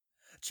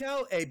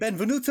Ciao e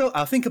benvenuto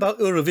a Think About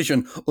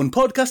Eurovision, un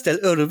podcast del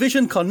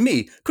Eurovision con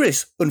me,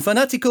 Chris, un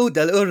fanatico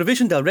del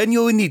Eurovision del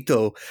Regno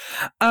Unito.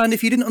 And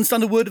if you didn't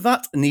understand a word of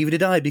that, neither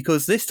did I,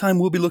 because this time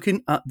we'll be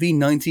looking at the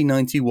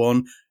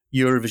 1991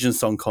 Eurovision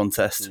Song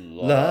Contest.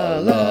 La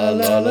la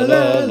la la la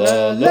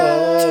la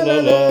la la la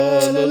la.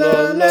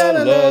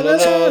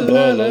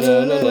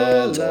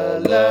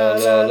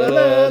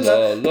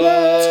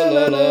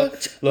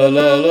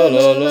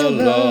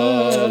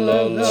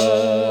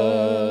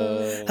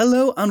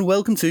 Hello and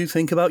welcome to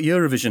Think About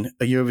Eurovision,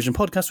 a Eurovision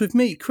podcast with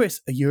me, Chris,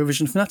 a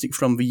Eurovision fanatic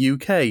from the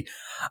UK.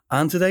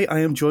 And today I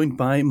am joined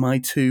by my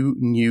two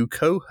new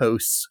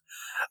co-hosts.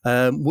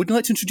 Would you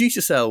like to introduce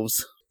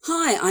yourselves?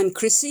 Hi, I'm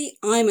Chrissy.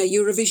 I'm a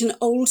Eurovision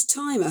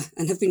old-timer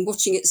and have been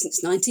watching it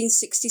since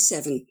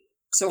 1967.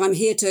 So I'm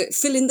here to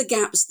fill in the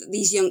gaps that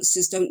these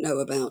youngsters don't know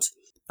about.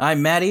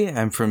 I'm Maddie.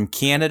 I'm from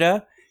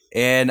Canada,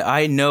 and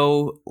I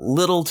know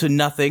little to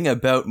nothing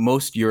about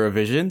most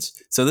Eurovisions,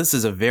 so this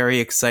is a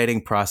very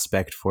exciting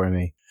prospect for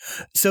me.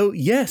 So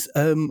yes,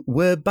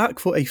 we're back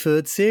for a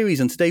third series,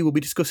 and today we'll be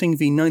discussing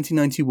the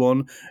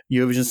 1991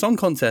 Eurovision Song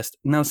Contest.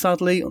 Now,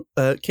 sadly,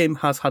 Kim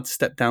has had to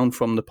step down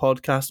from the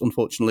podcast.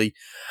 Unfortunately,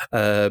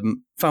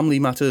 family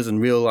matters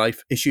and real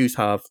life issues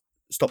have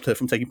stopped her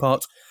from taking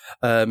part.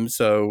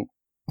 So,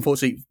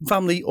 unfortunately,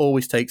 family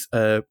always takes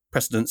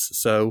precedence.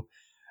 So,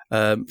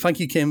 thank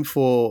you, Kim,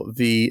 for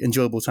the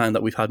enjoyable time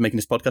that we've had making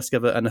this podcast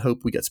together, and I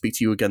hope we get to speak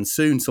to you again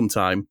soon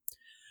sometime.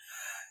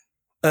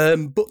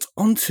 But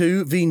on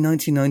to the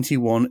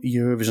 1991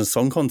 Eurovision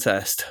Song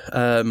Contest.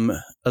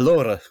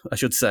 Allora, I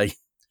should say,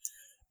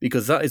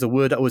 because that is a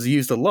word that was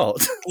used a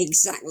lot.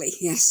 Exactly,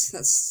 yes.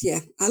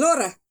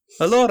 Allora.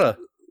 Allora.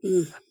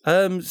 Mm.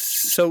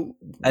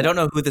 I don't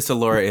know who this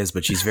Allora is,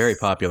 but she's very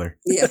popular.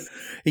 Yeah.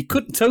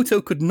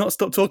 Toto could not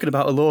stop talking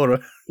about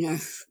Allora. Yeah,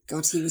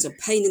 God, he was a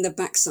pain in the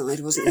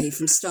backside, wasn't he,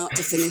 from start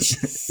to finish?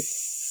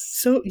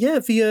 So, yeah,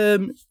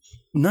 the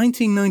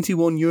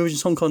 1991 Eurovision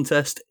Song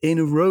Contest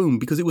in Rome,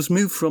 because it was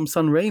moved from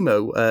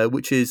Sanremo,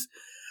 which is,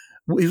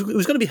 it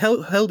was going to be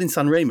held in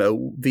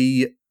Sanremo,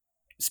 the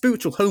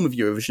spiritual home of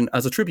Eurovision,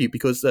 as a tribute,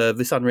 because the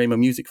Sanremo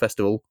Music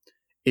Festival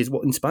is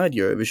what inspired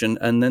Eurovision.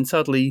 And then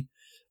sadly,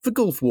 the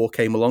Gulf War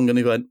came along and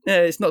they went,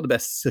 it's not the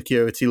best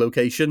security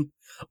location.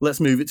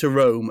 Let's move it to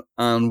Rome.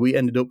 And we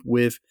ended up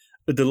with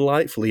a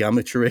delightfully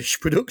amateurish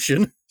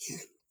production.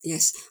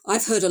 Yes,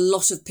 I've heard a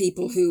lot of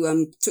people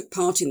who took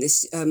part in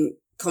this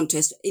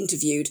contest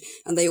interviewed,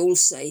 and they all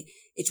say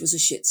it was a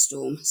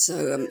shitstorm.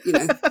 So,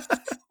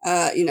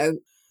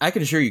 I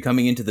can assure you,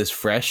 coming into this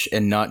fresh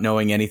and not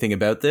knowing anything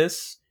about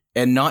this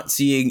and not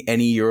seeing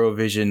any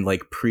Eurovision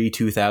like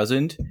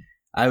pre-2000,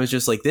 I was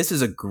just like, this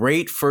is a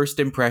great first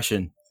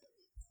impression,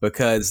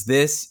 because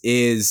this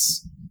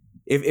is,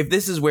 if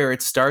this is where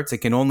it starts, it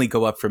can only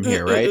go up from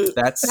here, right?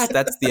 That's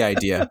the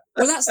idea.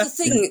 Well, that's the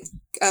thing,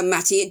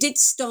 Matty. It did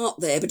start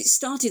there, but it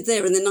started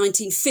there in the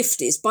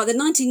 1950s. By the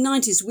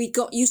 1990s, we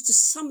got used to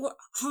somewhat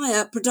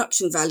higher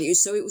production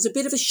values, so it was a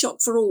bit of a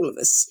shock for all of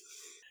us.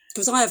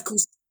 Because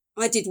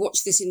I did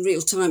watch this in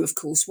real time, of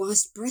course,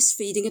 whilst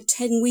breastfeeding a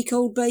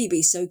 10-week-old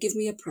baby, so give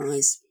me a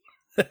prize.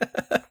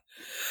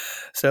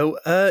 So,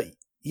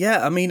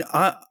 yeah, I mean,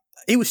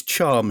 it was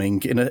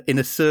charming in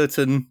a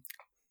certain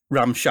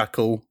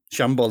ramshackle,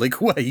 shambolic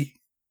way.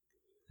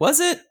 Was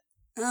it?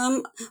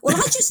 Well,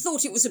 I just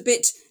thought it was a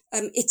bit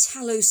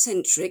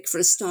Italo-centric for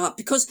a start,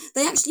 because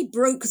they actually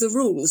broke the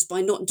rules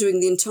by not doing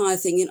the entire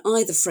thing in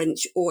either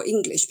French or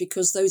English,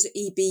 because those are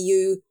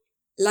EBU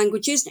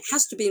languages. It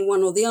has to be in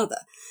one or the other.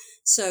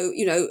 So,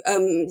 you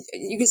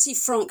can see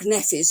Franck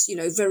Neff is,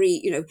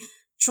 very,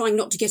 trying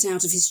not to get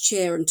out of his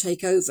chair and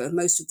take over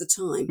most of the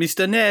time.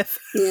 Mr. Neff.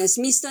 Yes,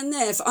 Mr.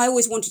 Neff. I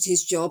always wanted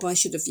his job. I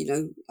should have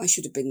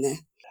been there.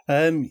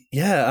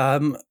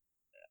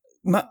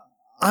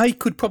 I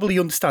could probably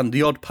understand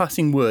the odd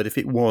passing word if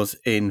it was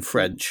in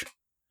French.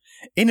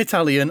 In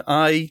Italian,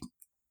 I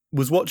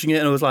was watching it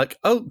and I was like,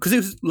 oh, because it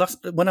was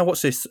when I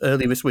watched this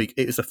earlier this week,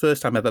 it was the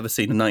first time I've ever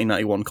seen a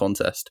 1991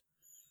 contest.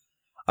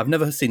 I've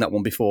never seen that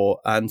one before,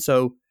 and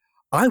so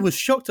I was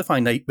shocked to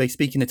find they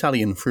speak in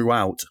Italian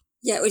throughout.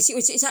 Yeah,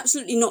 it's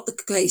absolutely not the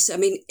case. I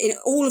mean, in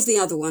all of the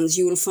other ones,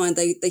 you will find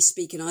they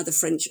speak in either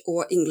French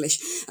or English,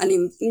 and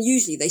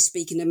usually they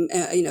speak in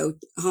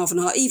half and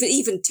half.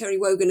 Even Terry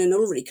Wogan and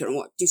Ulrika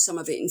do some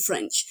of it in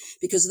French,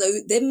 because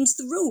them's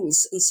the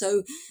rules, and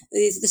so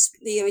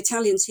the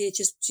Italians here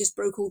just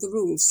broke all the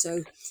rules.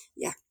 So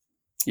yeah.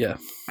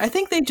 I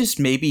think they just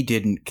maybe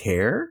didn't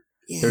care.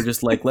 Yeah. They're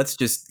just like, let's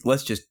just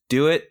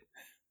do it.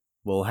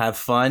 We'll have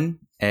fun,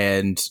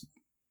 and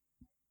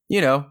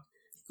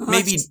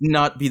maybe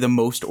not be the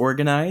most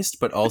organized,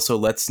 but also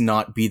let's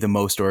not be the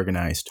most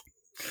organized.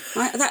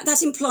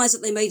 That implies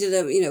that they made it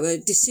a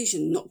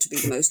decision not to be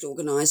the most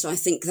organised. I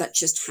think that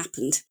just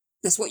happened.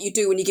 That's what you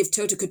do when you give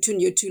Toto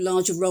Cutugno too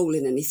large a role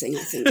in anything,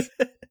 I think.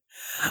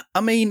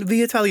 I mean,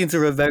 the Italians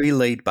are a very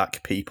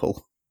laid-back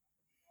people.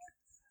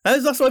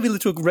 That's why they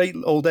live to a great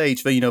old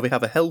age. They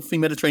have a healthy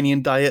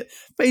Mediterranean diet.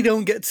 They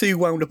don't get too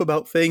wound up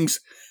about things.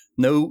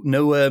 No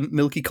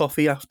milky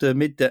coffee after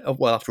midday.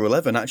 Well, after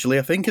 11, actually,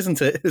 I think,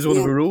 isn't it? Is one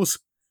of the rules.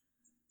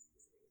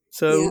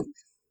 So,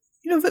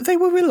 they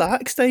were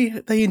relaxed.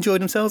 They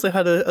enjoyed themselves. They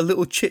had a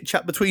little chit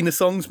chat between the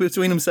songs,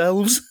 between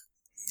themselves.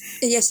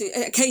 Yes,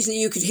 occasionally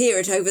you could hear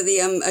it over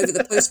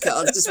the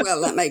postcards as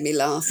well. That made me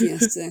laugh.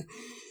 Yes.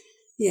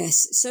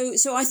 Yes.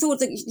 So I thought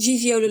that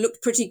Gigi Viola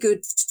looked pretty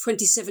good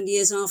 27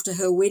 years after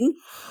her win.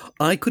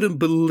 I couldn't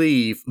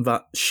believe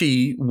that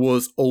she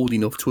was old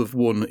enough to have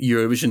won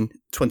Eurovision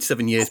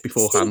 27 years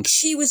beforehand. I think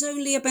she was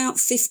only about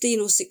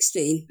 15 or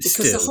 16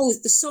 because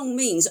the song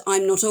means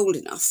I'm not old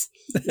enough.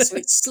 So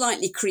it's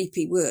slightly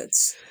creepy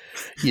words.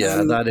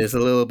 Yeah, that is a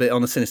little bit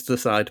on the sinister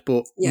side.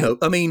 But no,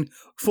 I mean,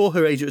 for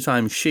her age at the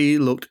time, she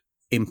looked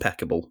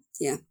impeccable.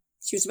 Yeah.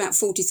 She was about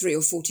 43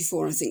 or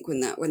 44, I think,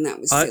 when that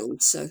was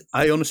filmed. So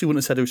I honestly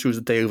wouldn't have said she was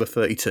a day over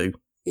 32.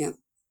 Yeah.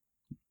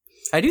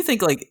 I do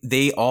think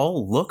they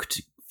all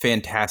looked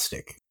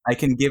fantastic. I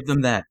can give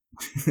them that.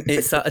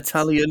 It's that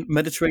Italian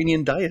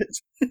Mediterranean diet.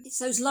 It's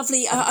those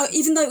lovely,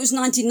 even though it was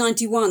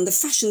 1991, the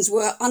fashions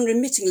were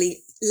unremittingly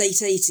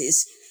late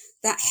 80s.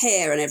 That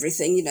hair and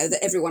everything, that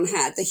everyone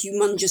had, the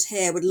humongous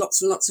hair with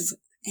lots and lots of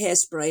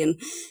hairspray,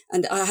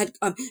 and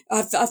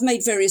I've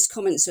made various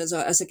comments as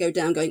I go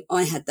down, going,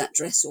 I had that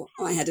dress, or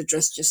I had a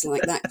dress just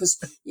like that,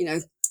 because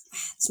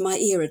it's my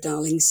era,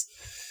 darlings.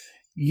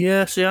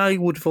 Yeah, see, I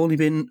would have only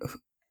been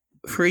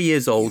 3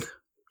 years old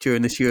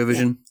during this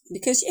Eurovision. Yeah,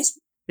 because yes,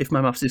 if my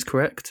maths is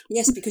correct.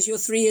 Yes, because you're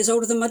 3 years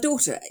older than my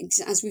daughter.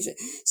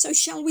 So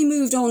shall we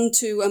move on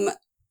to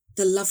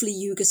the lovely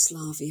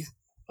Yugoslavia?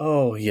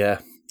 Oh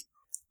yeah.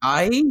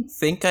 I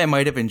think I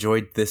might have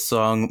enjoyed this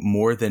song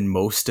more than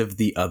most of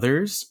the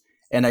others.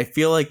 And I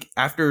feel like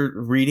after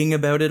reading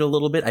about it a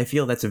little bit, I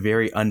feel that's a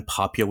very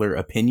unpopular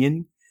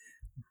opinion.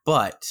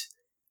 But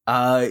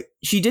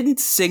she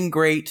didn't sing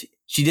great.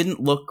 She didn't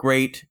look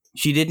great.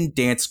 She didn't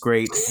dance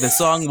great. The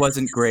song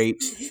wasn't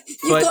great.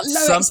 You've got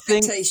low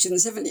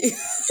expectations, haven't you?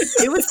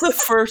 It was the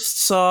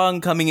first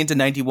song coming into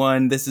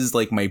 91. This is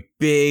like my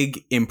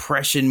big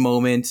impression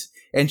moment.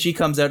 And she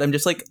comes out. I'm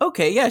just like,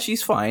 okay, yeah,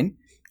 she's fine.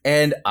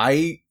 And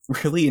I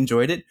really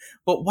enjoyed it.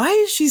 But why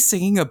is she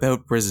singing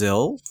about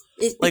Brazil?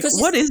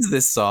 What is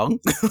this song?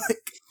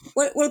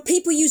 Well,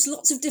 people use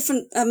lots of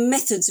different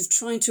methods of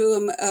trying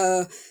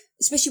to,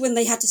 especially when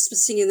they had to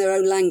sing in their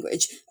own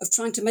language, of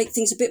trying to make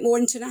things a bit more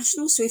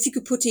international. So if you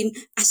could put in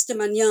Hasta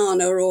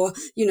Mañana or,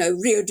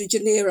 Rio de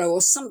Janeiro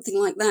or something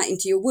like that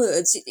into your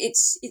words,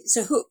 it's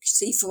a hook,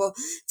 see, for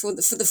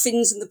the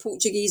Finns and the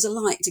Portuguese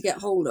alike to get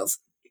hold of.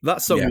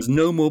 That song was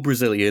no more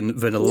Brazilian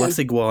than a Las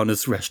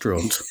Iguanas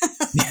restaurant.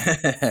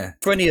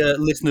 For any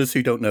listeners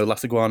who don't know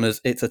Las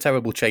Iguanas, it's a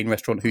terrible chain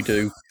restaurant who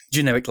do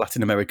generic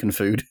Latin American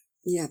food.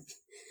 Yeah.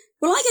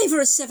 Well, I gave her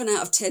a 7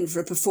 out of 10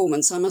 for a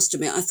performance, I must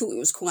admit. I thought it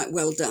was quite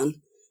well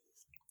done.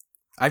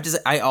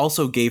 I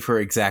also gave her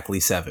exactly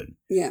 7.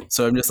 Yeah.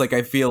 So I'm just like,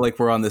 I feel like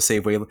we're on the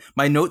same way.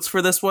 My notes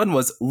for this one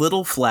was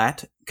little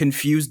flat,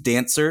 confused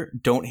dancer,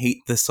 don't hate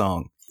the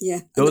song.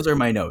 Yeah. Those are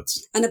my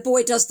notes. And a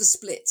boy does the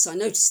splits. I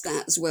noticed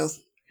that as well.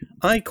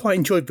 I quite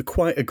enjoyed the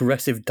quite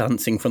aggressive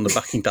dancing from the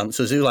backing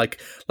dancers who like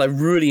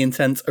really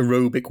intense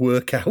aerobic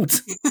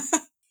workout.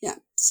 Yeah.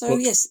 So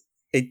yes,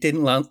 it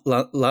didn't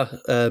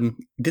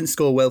didn't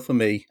score well for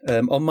me.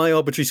 On my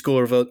arbitrary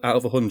score out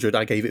of 100,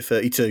 I gave it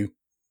 32.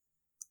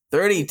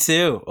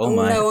 32. Oh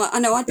my! No, I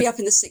know. I'd be up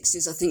in the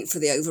 60s, I think, for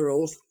the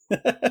overall.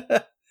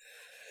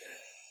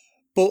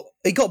 But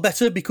it got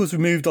better because we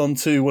moved on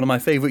to one of my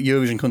favourite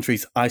Eurovision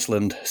countries,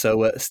 Iceland.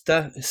 So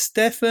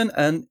Stefan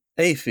and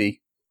Efi.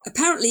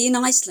 Apparently in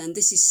Iceland,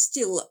 this is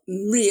still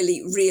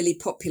really, really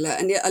popular.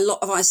 And a lot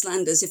of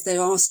Icelanders, if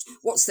they're asked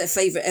what's their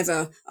favourite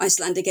ever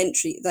Icelandic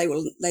entry, they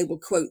will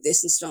quote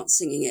this and start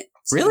singing it.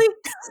 So, really?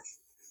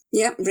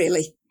 Yeah,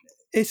 really.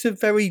 It's a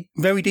very,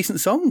 very decent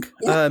song.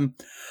 Yeah.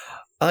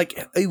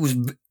 It was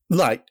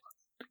like,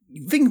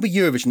 thinking of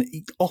Eurovision,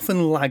 it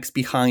often lags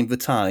behind the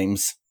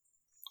times.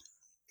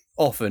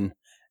 Often.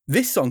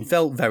 This song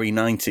felt very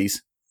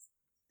 90s.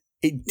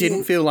 It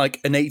didn't feel like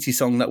an 80s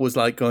song that was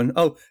like going,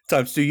 oh,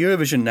 time to do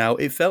Eurovision now.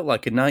 It felt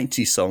like a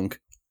 90s song.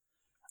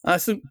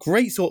 That's a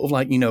great sort of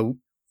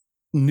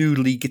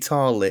noodly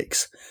guitar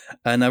licks.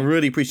 And I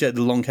really appreciate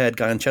the long-haired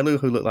guy on cello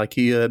who looked like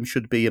he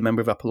should be a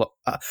member of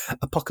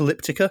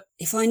Apocalyptica.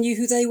 If I knew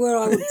who they were,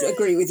 I would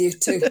agree with you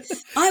too.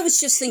 I was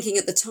just thinking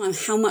at the time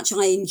how much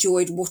I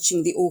enjoyed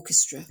watching the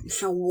orchestra,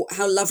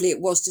 how lovely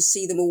it was to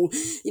see them all.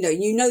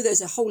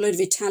 There's a whole load of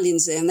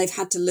Italians there and they've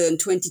had to learn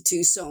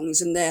 22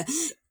 songs and they're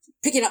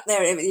picking up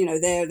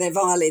their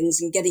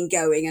violins and getting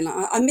going. And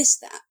I miss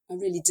that. I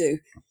really do.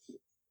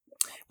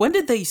 When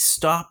did they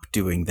stop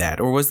doing that?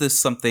 Or was this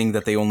something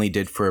that they only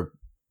did for a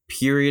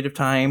period of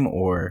time?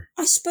 Or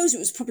I suppose it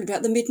was probably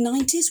about the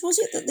mid-90s, was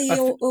it, that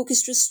the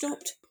orchestra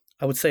stopped?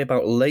 I would say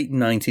about late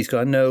 90s, because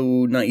I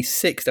know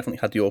 96 definitely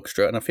had the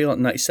orchestra, and I feel like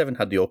 97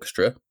 had the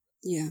orchestra.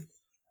 Yeah.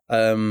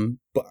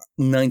 But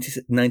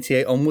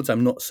 98 onwards,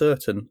 I'm not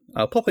certain.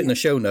 I'll pop it in the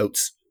show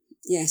notes.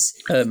 Yes,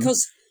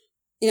 because,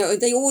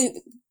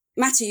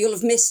 Matty, you'll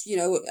have missed,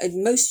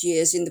 in most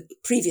years in the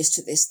previous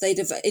to this, they'd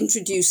have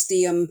introduced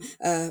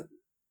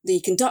the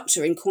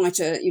conductor in quite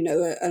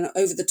an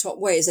over-the-top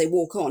way as they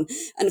walk on.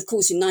 And of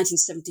course, in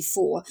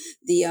 1974,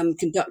 the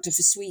conductor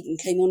for Sweden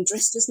came on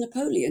dressed as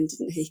Napoleon,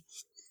 didn't he,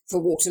 for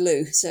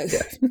Waterloo? So,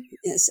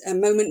 yes, a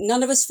moment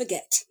none of us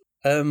forget.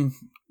 I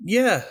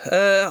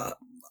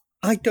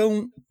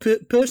don't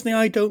personally.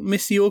 I don't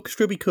miss the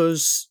orchestra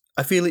because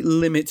I feel it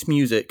limits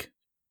music.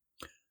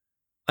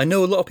 I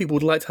know a lot of people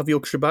would like to have the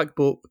orchestra back,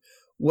 but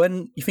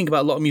when you think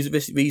about a lot of music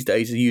these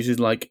days, it uses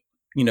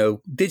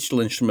digital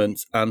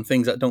instruments and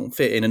things that don't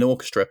fit in an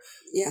orchestra.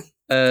 Yeah.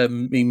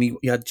 You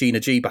had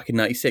Gina G back in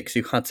 '96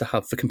 who had to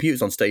have the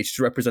computers on stage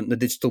to represent the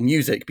digital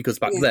music because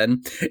back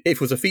then, if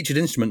it was a featured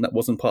instrument that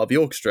wasn't part of the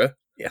orchestra,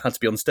 it had to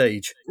be on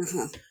stage.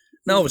 Uh-huh.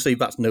 Now, obviously,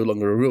 that's no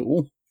longer a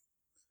rule,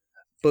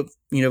 but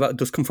that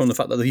does come from the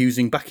fact that they're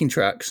using backing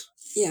tracks.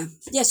 Yeah.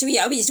 Yeah. So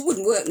it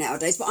wouldn't work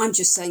nowadays, but I'm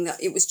just saying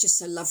that it was just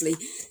so lovely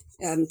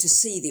to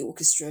see the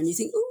orchestra, and you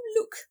think, oh,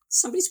 look,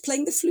 somebody's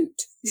playing the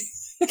flute.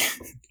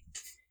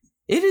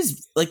 It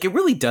is it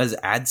really does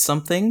add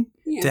something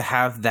to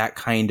have that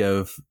kind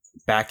of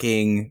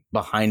backing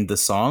behind the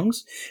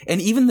songs. And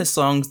even the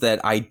songs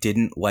that I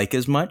didn't like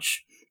as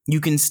much,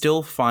 you can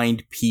still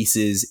find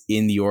pieces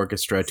in the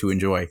orchestra to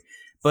enjoy.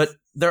 But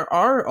there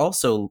are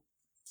also,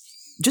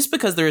 just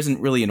because there isn't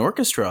really an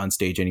orchestra on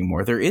stage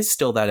anymore, there is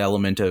still that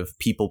element of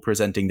people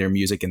presenting their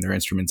music and their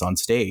instruments on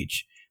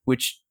stage,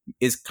 which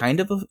is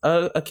kind of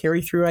a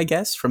carry through, I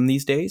guess, from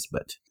these days.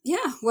 But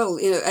yeah, well,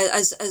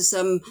 as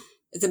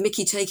the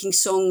Mickey Taking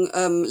song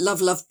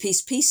 "Love, Love,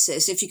 Peace, Peace"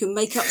 says, if you can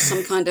make up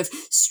some kind of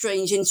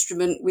strange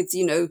instrument with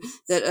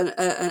that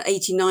an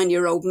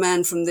 89-year-old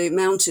man from the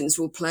mountains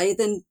will play,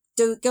 then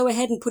go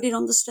ahead and put it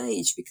on the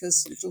stage,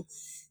 because it'll,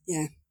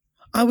 yeah.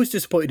 I was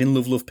disappointed in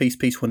Love, Love, Peace,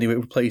 Peace when they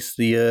replaced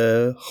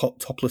the hot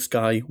topless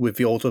guy with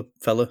the older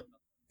fella.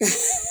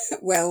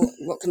 Well,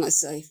 what can I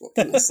say?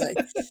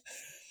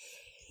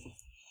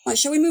 Right,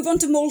 shall we move on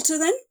to Malta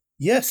then?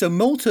 Yeah, so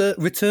Malta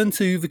returned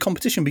to the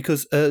competition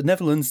because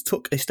Netherlands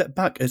took a step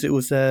back as it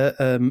was their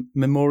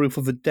Memorial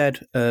for the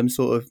Dead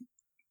sort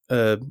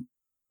of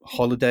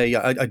holiday.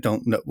 I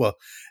don't know. Well,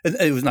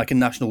 it was like a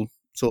national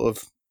sort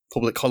of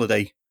public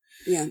holiday.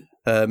 Yeah.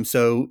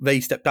 So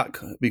they stepped back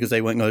because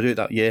they weren't going to do it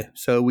that year.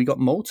 So we got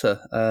Malta.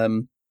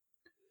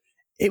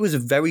 It was a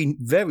very,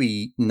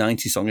 very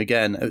 90s song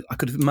again. I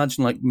could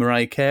imagine like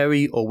Mariah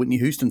Carey or Whitney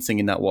Houston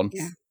singing that one.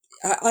 Yeah.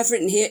 I've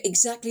written here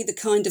exactly the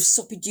kind of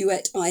soppy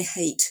duet I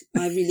hate.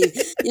 I really,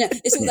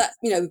 it's all that,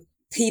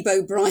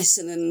 Peabo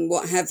Bryson and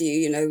what have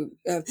you, and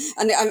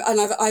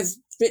I've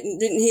written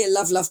here,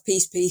 love, love,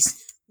 peace,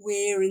 peace.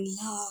 We're in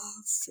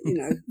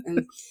love,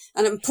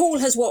 and Paul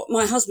has what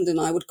my husband and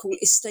I would call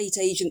estate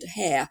agent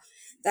hair,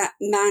 that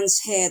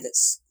man's hair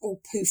that's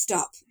all poofed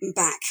up and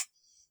back,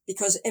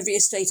 because every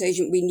estate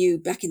agent we knew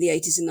back in the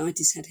 80s and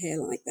 90s had hair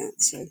like that.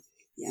 So,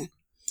 yeah.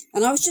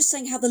 And I was just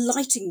saying how the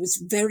lighting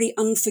was very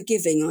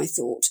unforgiving, I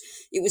thought.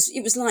 It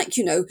was like,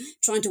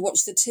 trying to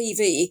watch the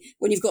TV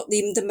when you've got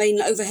the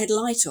main overhead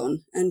light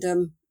on.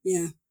 And,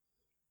 yeah.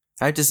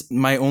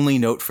 My only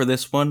note for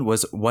this one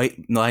was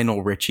white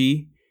Lionel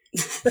Richie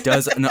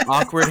does an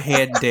awkward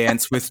head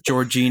dance with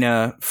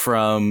Georgina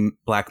from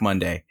Black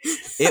Monday.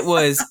 It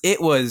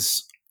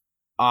was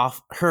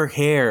off her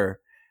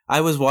hair.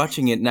 I was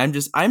watching it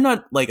and I'm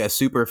not like a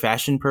super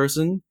fashion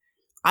person.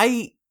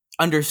 I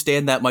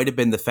understand that might have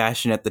been the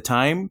fashion at the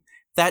time.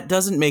 That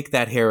doesn't make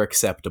that hair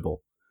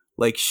acceptable.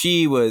 Like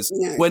she was,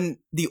 when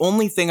the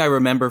only thing I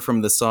remember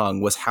from the song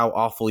was how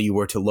awful you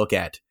were to look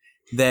at,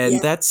 then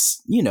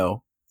that's,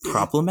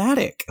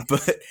 problematic.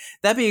 But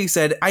that being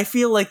said, I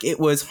feel like it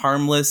was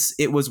harmless.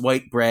 It was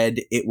white bread.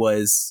 It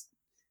was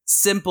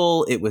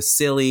simple. It was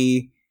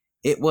silly.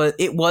 It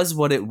was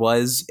what it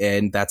was.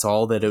 And that's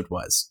all that it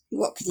was.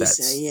 What can you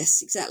say?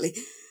 Yes, exactly.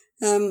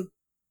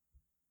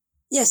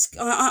 Yes,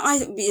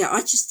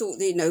 I just thought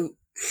that,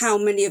 how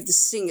many of the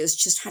singers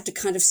just had to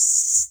kind of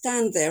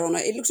stand there on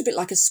it. It looked a bit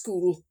like a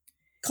school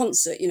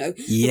concert,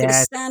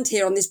 Yeah. Stand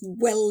here on this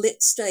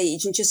well-lit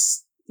stage and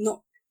just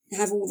not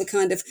have all the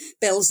kind of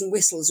bells and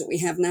whistles that we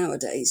have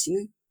nowadays,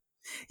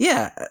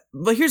 Yeah,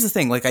 but here's the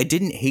thing. Like, I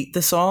didn't hate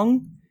the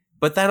song,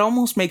 but that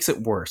almost makes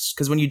it worse.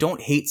 Because when you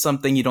don't hate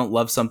something, you don't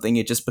love something,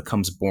 it just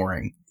becomes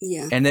boring.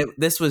 Yeah. And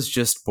this was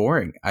just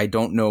boring. I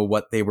don't know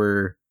what they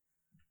were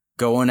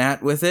going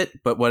at with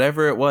it, but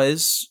whatever it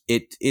was,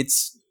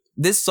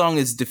 this song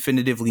is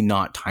definitively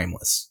not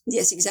timeless.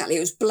 Yes, exactly. It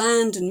was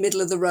bland and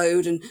middle of the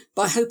road, and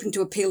by hoping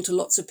to appeal to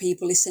lots of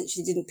people,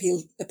 essentially didn't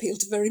appeal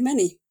to very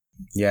many.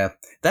 Yeah.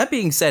 That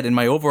being said, in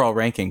my overall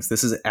rankings,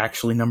 this is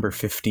actually number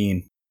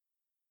 15.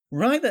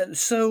 Right then.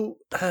 So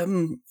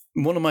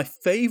one of my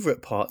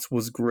favourite parts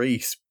was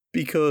Grease,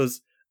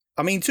 because,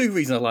 two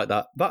reasons I like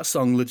that. That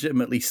song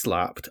legitimately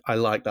slapped. I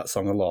like that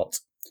song a lot.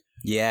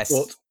 Yes.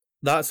 But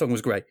that song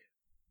was great.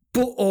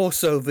 But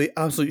also the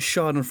absolute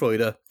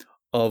schadenfreude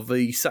of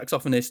the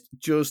saxophonist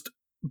just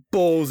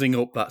ballsing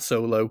up that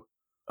solo.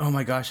 Oh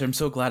my gosh, I'm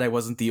so glad I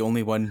wasn't the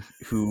only one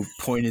who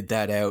pointed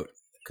that out,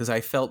 because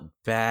I felt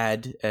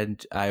bad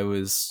and I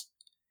was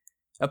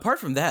Apart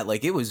from that,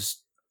 like, it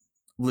was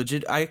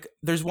legit.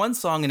 There's one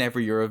song in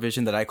every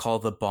Eurovision that I call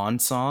the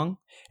Bond song,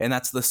 and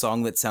that's the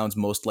song that sounds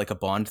most like a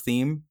Bond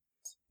theme.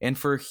 And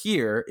for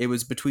here, it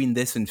was between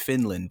this and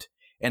Finland,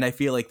 and I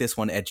feel like this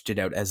one edged it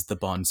out as the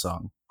Bond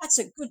song. That's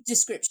a good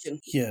description.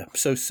 Yeah,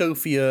 so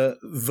Sofia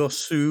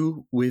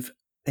Vosu with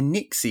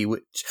Anixi,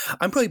 which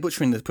I'm probably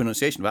butchering the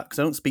pronunciation of that because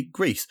I don't speak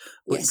Greece,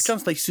 but Yes. it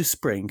translates to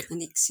spring.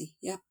 Anixi,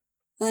 yeah.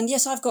 And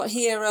yes, I've got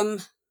here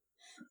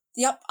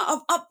the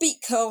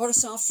upbeat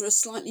chorus after a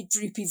slightly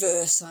droopy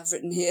verse I've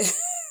written here.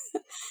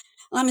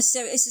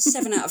 It's a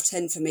 7 out of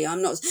 10 for me.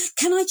 I'm not.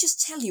 Can I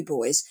just tell you,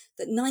 boys,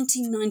 that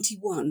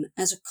 1991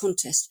 as a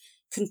contest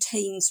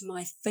contains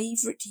my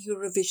favourite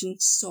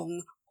Eurovision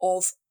song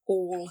of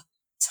all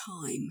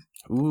time?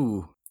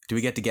 Ooh, do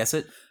we get to guess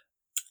it?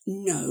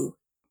 No,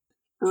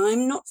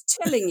 I'm not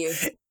telling you.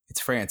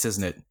 It's France,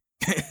 isn't it?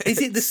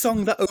 Is it the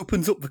song that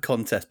opens up the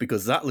contest?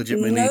 Because that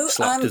legitimately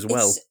slapped as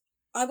well.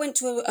 I went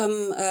to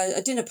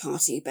a dinner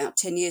party about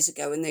 10 years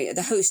ago, and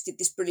the host did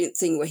this brilliant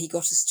thing where he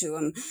got us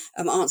to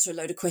answer a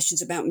load of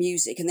questions about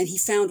music, and then he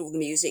found all the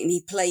music and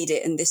he played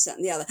it and this, that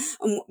and the other.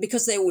 And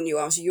because they all knew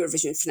I was a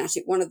Eurovision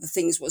fanatic, one of the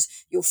things was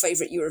your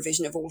favourite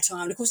Eurovision of all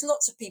time. And of course,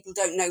 lots of people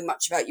don't know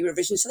much about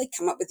Eurovision, so they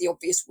come up with the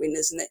obvious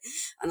winners.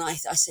 And I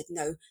said,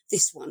 no,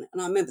 this one.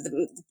 And I remember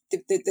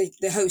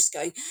the host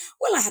going,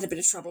 well, I had a bit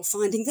of trouble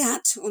finding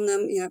that on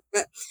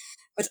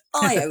but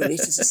I own it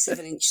as a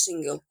 7-inch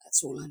single.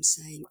 That's all I'm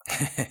saying.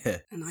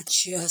 And I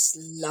just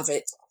love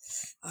it.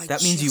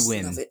 That means you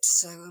win. Love it.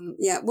 So,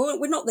 well,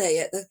 we're not there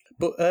yet, though.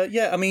 But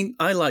I mean,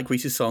 I like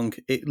Greece's song.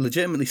 It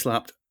legitimately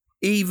slapped,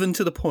 even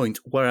to the point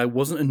where I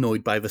wasn't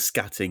annoyed by the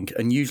scatting.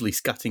 And usually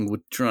scatting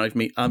would drive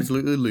me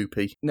absolutely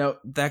loopy. No,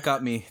 that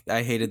got me.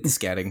 I hated the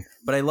scatting.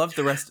 But I loved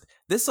the rest.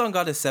 This song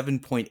got a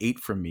 7.8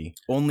 from me,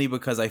 only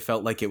because I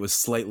felt like it was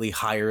slightly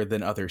higher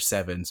than other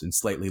 7s and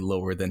slightly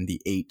lower than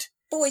the 8.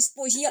 Boys,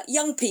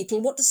 young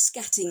people, what does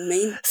scatting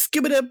mean?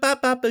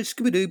 Skibidi-bap-bap,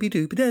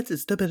 skibidi-dooby-dooby-da,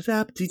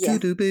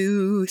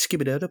 skibidi-dooby-doo,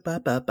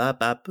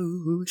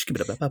 skibidi-da-ba-ba-ba-ba-boo,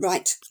 skibidi-bap-bap.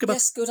 Right. Skibidi-bap.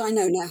 Yes, good, I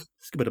know now.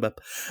 Skibidi-bap.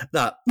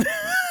 That.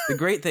 The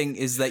great thing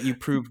is that you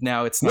proved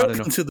now it's not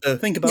Welcome enough. to the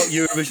Think About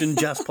Eurovision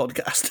Jazz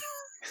podcast.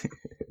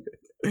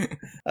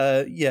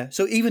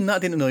 So even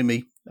that didn't annoy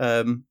me,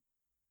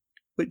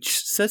 which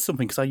says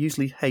something because I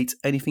usually hate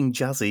anything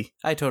jazzy.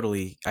 I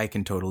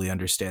can totally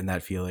understand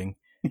that feeling.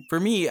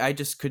 For me, I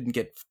just couldn't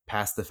get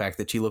past the fact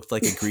that she looked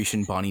like a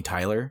Grecian Bonnie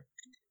Tyler.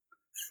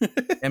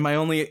 And my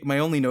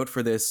only note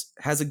for this: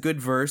 has a good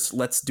verse.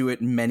 Let's do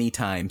it many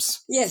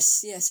times.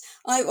 Yes.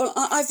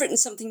 I've written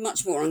something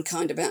much more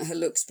unkind about her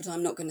looks, but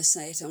I'm not going to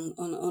say it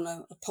on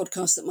a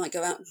podcast that might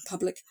go out in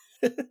public.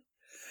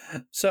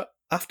 So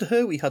after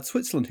her, we had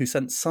Switzerland, who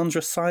sent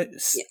Sandra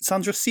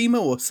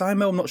Simo,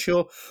 I'm not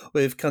sure,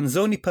 with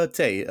Canzoni per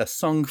te, a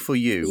song for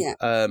you. Yeah.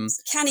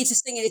 It's canny to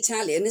sing in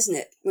Italian, isn't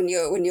it? When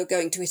you're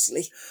going to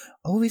Italy.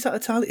 Oh, is that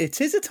Italian?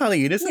 It is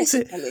Italian, isn't Yes,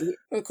 it? Italian.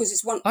 Because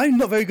it's one. I'm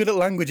not very good at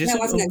languages.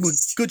 No, I've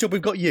noticed. Good job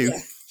we've got you.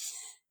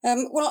 Yeah.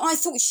 Well, I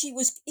thought she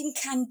was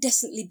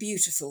incandescently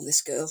beautiful,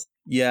 this girl.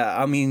 Yeah,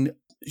 I mean,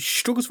 she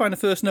struggles to find the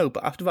first note,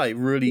 but after that, it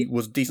really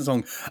was a decent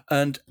song.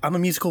 And I'm a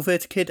musical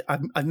theatre kid.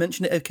 I've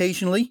mentioned it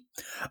occasionally.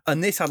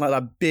 And this had like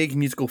that big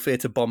musical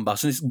theatre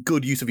bombast, and it's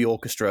good use of the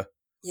orchestra.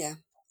 Yeah.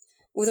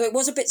 Although it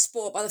was a bit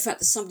spoilt by the fact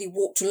that somebody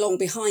walked along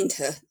behind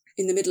her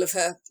in the middle of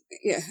her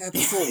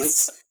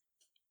performance.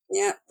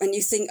 Yeah, and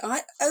you think,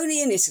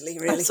 only in Italy,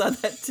 really. I saw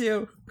that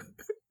too.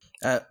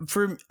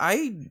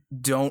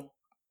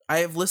 I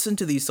have listened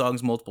to these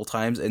songs multiple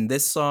times, and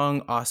this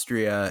song,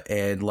 Austria,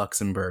 and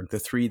Luxembourg, the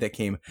three that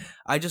came,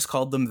 I just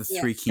called them the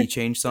three key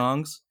change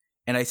songs,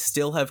 and I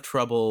still have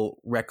trouble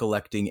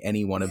recollecting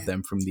any one of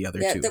them from the other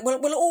two.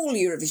 Well, all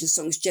Eurovision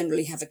songs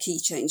generally have a key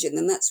change in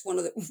them. That's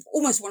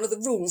almost one of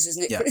the rules,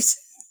 isn't it, Chris?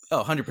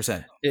 Oh,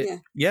 100%.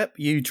 Yep,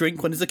 you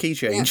drink when there's a key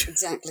change. Yeah,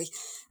 exactly.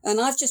 And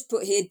I've just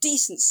put here,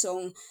 decent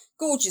song,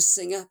 gorgeous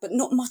singer, but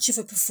not much of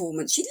a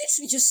performance. She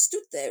literally just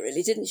stood there,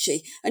 really, didn't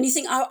she? And you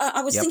think,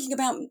 I was thinking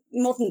about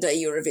modern day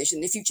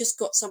Eurovision, if you just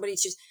got somebody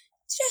to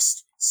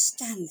just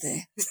stand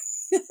there.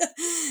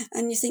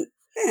 And you think,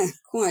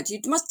 quiet.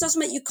 Does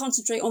make you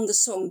concentrate on the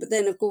song, but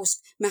then, of course,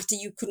 Matty,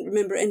 you couldn't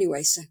remember it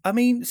anyway. So I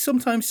mean,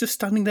 sometimes just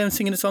standing there and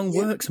singing a song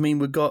works. I mean,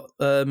 we've got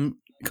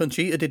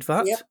Conchita did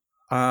that,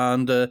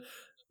 and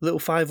Little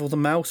Five of the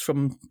Mouse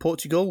from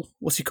Portugal.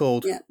 What's he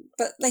called? Yeah,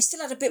 but they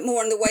still had a bit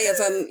more in the way of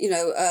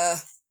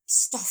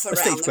stuff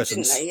around them,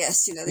 didn't they?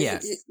 Yes,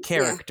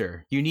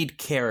 character. You need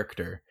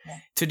character. Yeah.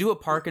 To do a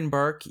Park and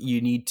Bark, you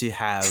need to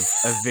have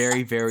a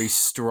very, very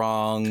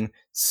strong,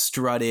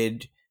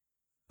 strutted.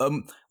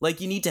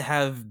 You need to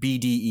have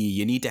BDE.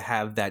 You need to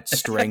have that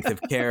strength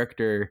of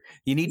character.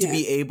 You need to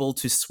be able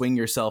to swing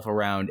yourself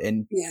around.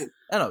 And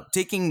I don't know,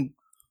 taking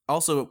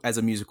also as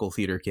a musical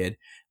theater kid,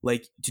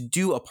 like to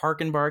do a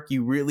Park and Bark,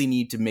 you really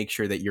need to make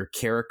sure that your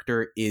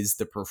character is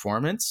the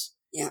performance.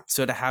 Yeah.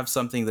 So to have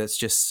something that's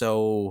just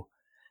so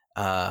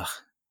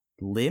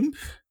limp,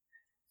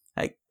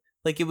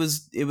 like it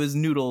was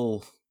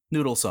noodle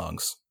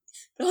songs.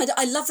 But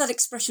I love that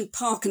expression,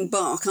 park and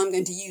bark. I'm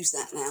going to use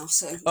that now.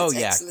 So that's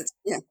excellent.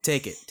 Yeah.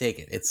 Take it.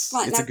 It's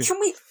Right, it's now can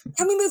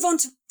we move on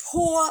to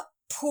poor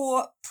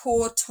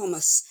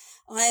Thomas?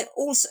 I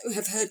also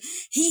have heard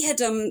he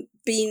had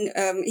been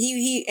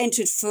he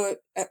entered for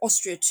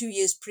Austria 2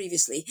 years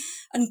previously,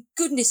 and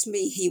goodness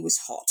me, he was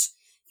hot.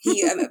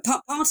 He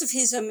part of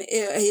his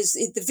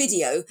the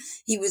video,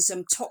 he was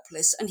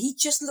topless, and he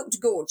just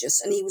looked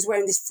gorgeous, and he was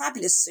wearing this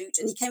fabulous suit,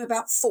 and he came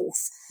about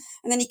fourth,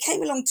 and then he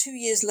came along 2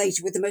 years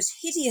later with the most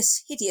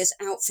hideous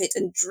outfit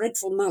and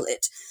dreadful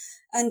mullet,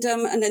 and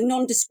a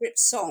nondescript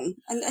song,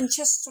 and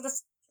just sort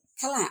of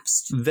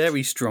collapsed.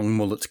 Very strong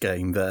mullet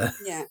game there.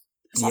 Yeah.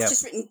 So I've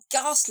just written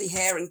ghastly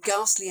hair and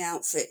ghastly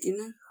outfit, you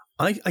know.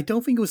 I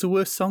don't think it was the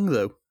worst song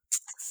though.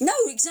 No,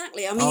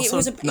 exactly. I mean, also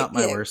it was not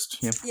my worst.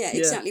 Yeah,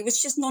 exactly. It was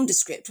just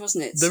nondescript,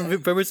 wasn't it?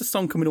 There is a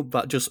song coming up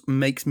that just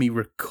makes me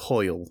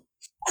recoil.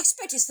 I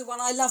expect it's the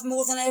one I love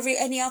more than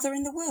any other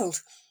in the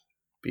world.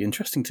 Be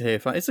interesting to hear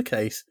if that is the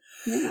case.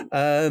 Yeah.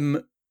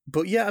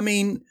 But yeah, I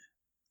mean,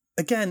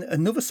 again,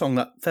 another song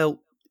that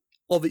felt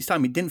of its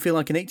time. It didn't feel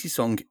like an 80s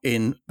song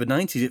in the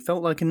 90s. It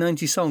felt like a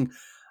 90s song.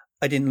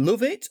 I didn't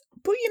love it,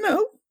 but you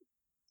know,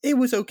 it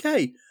was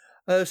okay.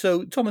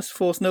 So Thomas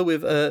Forsner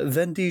with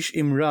Vendig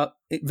im Regen.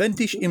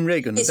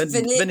 It's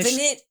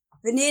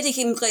Venedig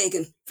im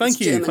Regen. Thank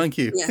you.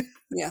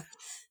 Yeah.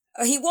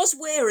 He was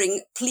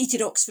wearing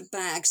pleated Oxford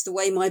bags the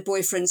way my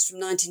boyfriends from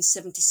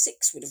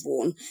 1976 would have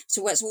worn.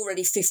 So that's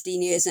already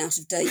 15 years out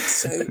of date.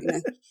 So, you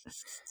know,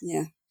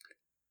 yeah.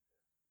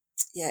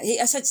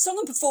 Yeah, I said song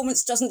and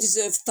performance doesn't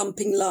deserve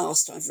thumping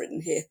last, I've written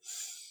here.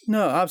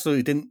 No,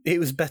 absolutely didn't. It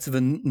was better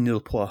than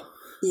Nil Pois.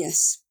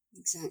 Yes,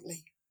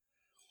 exactly.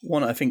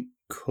 One I think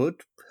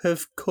could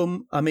have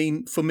come. I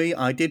mean, for me,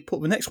 I did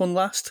put the next one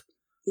last.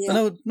 Yeah.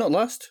 No, not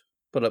last,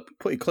 but I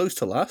put it close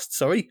to last.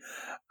 Sorry.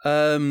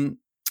 I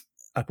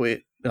put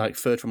it like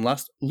third from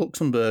last.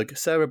 Luxembourg,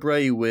 Sarah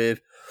Bray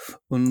with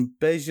Un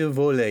baiser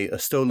volé, a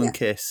stolen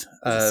kiss.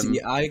 See,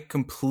 I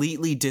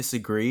completely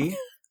disagree.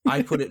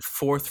 I put it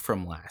fourth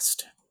from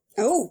last.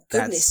 Oh,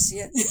 goodness,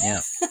 yeah.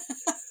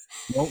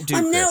 Won't do,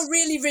 I'm Chris. now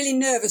really, really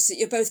nervous that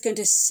you're both going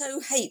to so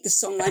hate the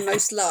song I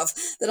most love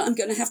that I'm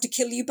going to have to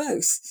kill you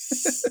both.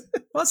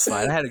 Well, that's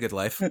fine. I had a good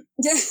life.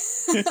 Yeah.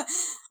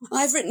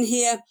 I've written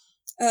here,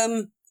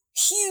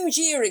 huge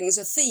earrings,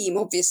 a theme,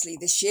 obviously,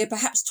 this year.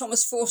 Perhaps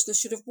Thomas Forster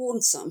should have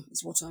worn some,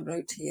 is what I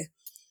wrote here.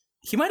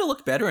 He might have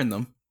looked better in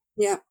them.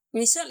 Yeah.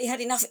 Well, he certainly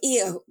had enough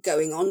ear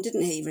going on,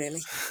 didn't he,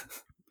 really?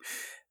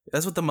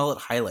 That's what the mullet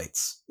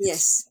highlights.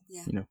 Yes.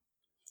 Yeah. You know.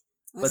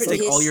 Let's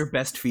take all your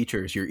best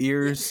features, your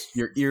ears,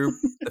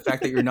 the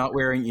fact that you're not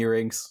wearing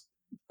earrings.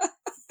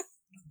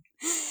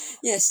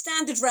 Yeah,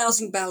 standard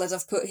rousing ballad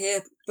I've put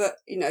here, but,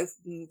 you know,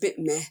 a bit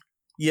meh.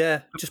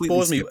 Yeah, just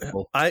bores me.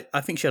 I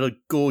think she had a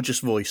gorgeous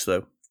voice,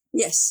 though.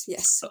 Yes.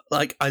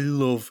 Like, I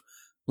love,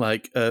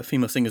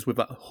 female singers with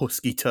that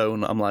husky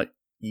tone. I'm like,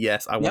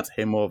 yes, I want to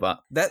hear more of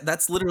that.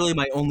 That's literally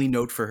my only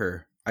note for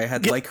her. I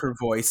had like her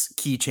voice,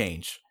 key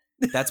change.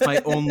 That's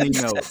my only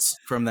notes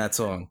from that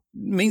song.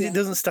 Means it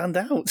doesn't stand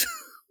out.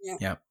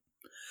 Yeah.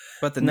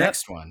 But the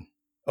next one.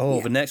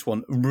 Oh, the next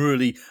one.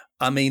 Really.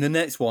 I mean, the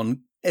next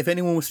one, if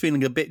anyone was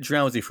feeling a bit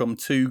drowsy from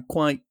two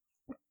quite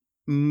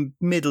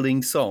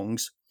middling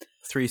songs.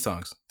 Three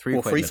songs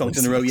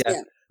in a row,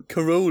 yeah.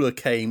 Carola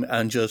came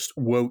and just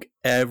woke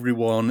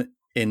everyone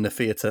in the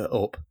theatre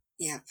up.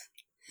 Yeah.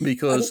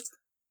 Because,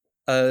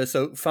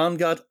 so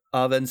Fangad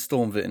Arven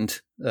Stormwind,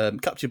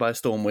 Captured by a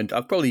Stormwind.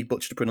 I've probably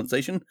butchered the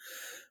pronunciation.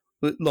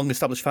 Long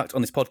established fact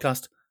on this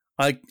podcast,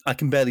 I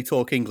can barely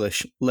talk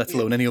English, let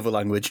alone any other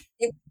language.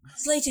 It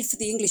was slated for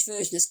the English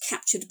version as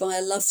Captured by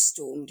a Love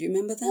Storm. Do you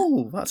remember that?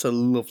 Oh, that's a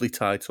lovely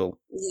title.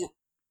 Yeah.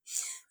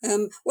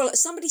 Well,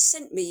 somebody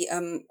sent me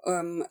a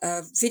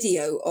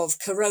video of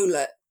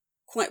Carola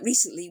quite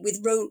recently with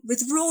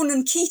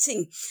Ronan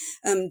Keating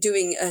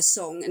doing a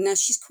song, and now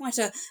she's quite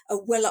a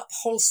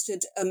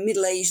well-upholstered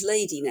middle-aged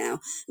lady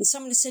now. And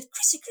someone said,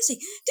 Chrissy,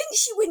 didn't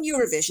she win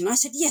Eurovision? I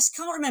said, yes,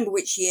 can't remember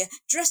which year,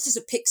 dressed as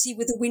a pixie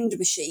with a wind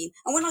machine.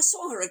 And when I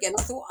saw her again,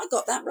 I thought, I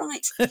got that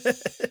right.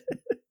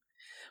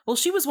 Well,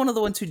 she was one of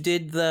the ones who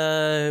did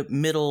the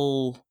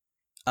middle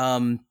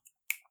in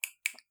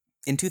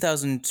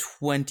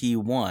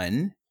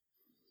 2021,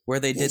 where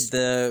they did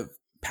the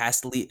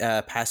past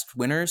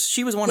winners.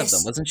 She was one of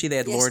them, wasn't she? They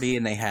had Lordi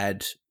and they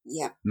had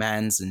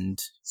Mans,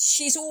 and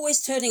she's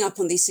always turning up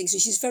on these things,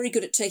 and she's very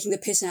good at taking the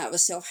piss out of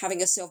herself, having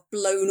herself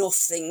blown off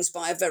things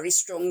by a very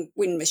strong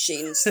wind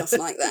machine and stuff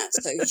like that.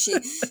 So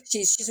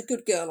she's a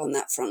good girl on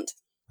that front.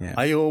 Yeah.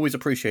 I always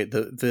appreciate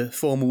the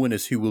former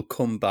winners who will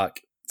come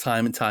back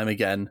time and time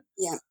again.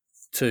 Yeah.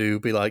 To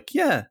be like,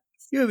 yeah,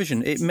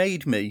 Eurovision, it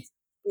made me.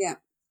 Yeah.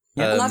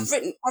 And I've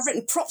written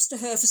props to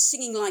her for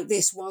singing like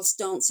this whilst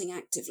dancing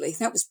actively.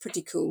 That was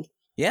pretty cool.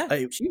 Yeah,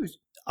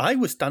 I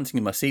was dancing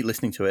in my seat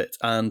listening to it,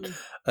 and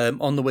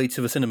on the way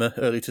to the cinema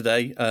earlier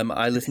today,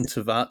 I listened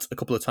to that a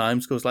couple of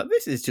times because I was like,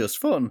 this is just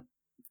fun.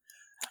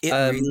 It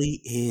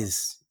really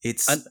is.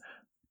 And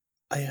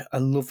I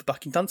love the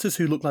backing dancers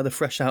who look like they're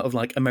fresh out of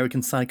like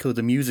American Psycho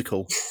the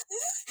musical.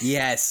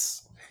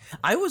 Yes.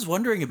 I was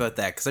wondering about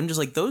that because I'm just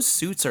like, those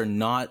suits are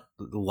not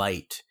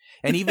light.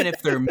 And even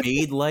if they're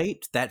made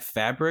light, that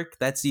fabric,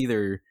 that's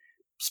either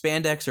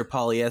spandex or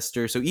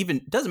polyester. So even,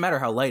 it doesn't matter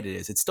how light it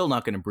is, it's still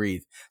not going to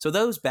breathe. So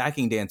those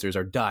backing dancers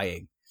are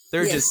dying.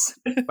 They're just,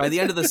 by the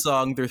end of the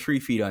song, they're 3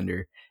 feet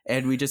under.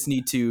 And we just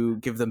need to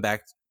give them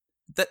back.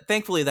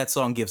 Thankfully, that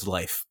song gives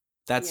life.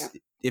 That's,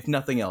 if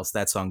nothing else,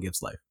 that song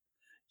gives life.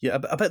 Yeah,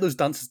 I bet those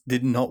dancers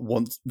did not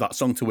want that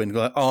song to win.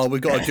 They're like, oh,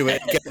 we've got to do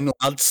it again,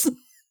 lads.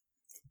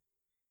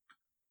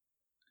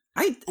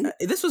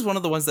 This was one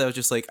of the ones that I was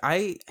just like,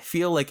 I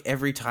feel like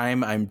every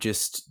time I'm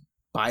just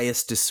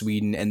biased to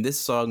Sweden, and this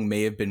song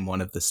may have been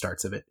one of the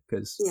starts of it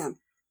because,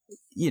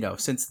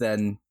 since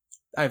then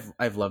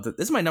I've loved it.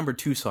 This is my number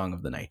 2 song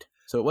of the night,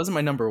 so it wasn't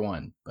my number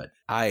 1, but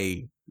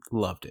I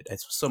loved it.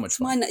 It's so much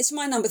fun. It's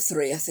my number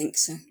 3, I think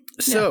so.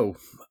 So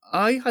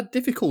I had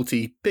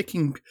difficulty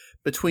picking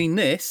between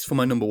this for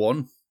my number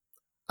 1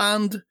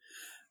 and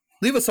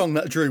the other song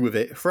that drew with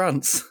it,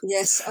 France.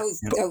 Yes.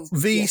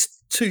 These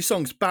 2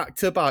 songs back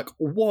to back.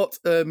 What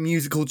a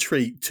musical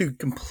treat. 2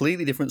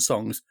 completely different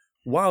songs,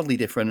 wildly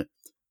different,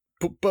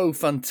 but both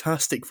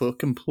fantastic for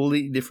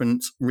completely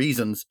different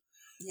reasons.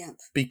 Yeah.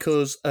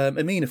 Because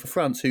Amina for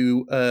France,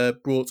 who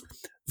brought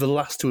The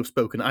Last to Have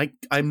Spoken,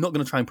 I'm not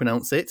going to try and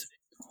pronounce it.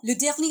 Le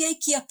dernier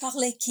qui a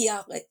parlé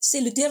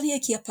c'est le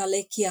dernier qui a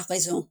parlé qui a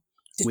raison.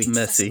 Oui,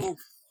 merci.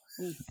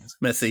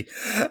 Merci.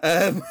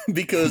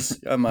 Because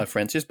my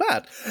French is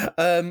bad.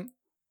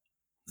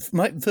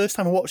 My first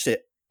time I watched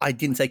it, I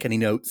didn't take any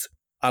notes.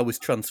 I was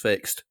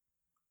transfixed.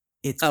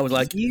 I was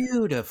like,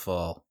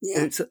 beautiful.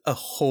 Yeah. It's a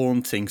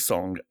haunting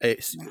song.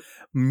 It's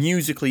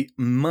musically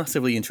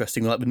massively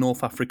interesting, like the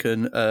North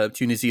African,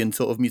 Tunisian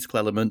sort of musical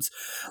elements,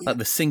 like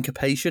the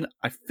syncopation.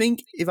 I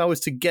think if I was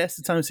to guess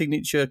the time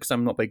signature, because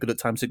I'm not very good at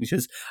time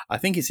signatures, I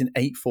think it's an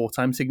 8/4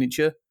 time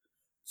signature.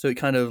 So it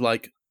kind of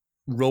like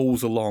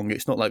rolls along.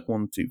 It's not like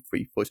 1, 2,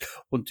 3, 4,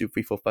 1, 2,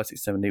 3, 4, 5,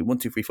 6, 7, 8, 1,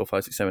 2, 3, 4,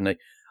 5, 6, 7, 8.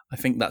 I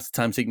think that's the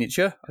time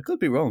signature. I could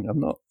be wrong. I'm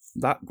not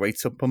that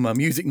great up on my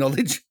music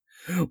knowledge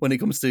when it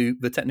comes to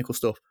the technical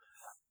stuff.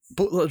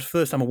 But the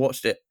first time I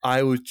watched it,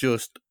 I was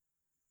just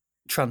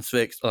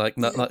transfixed, like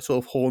that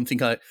sort of haunting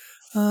kind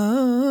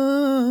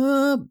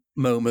of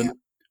moment.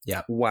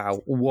 Yeah.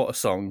 Wow, what a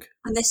song!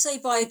 And they say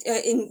with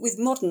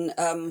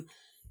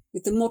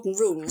the modern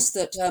rules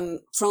that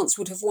France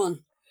would have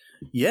won.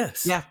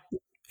 Yes. Yeah.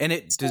 And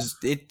it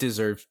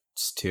deserves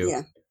to.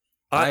 Yeah.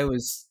 I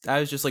was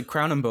just like,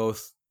 crown them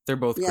both. They're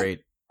both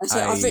great.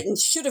 I've written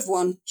should have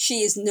won.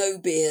 She is no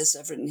beers.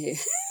 I've written here.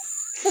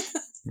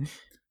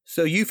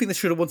 So you think they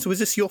should have won? So is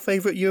this your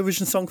favourite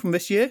Eurovision song from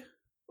this year,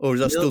 or is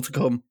that still to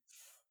come?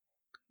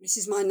 This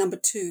is my number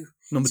 2.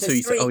 Number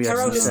 2. 3. Oh yeah,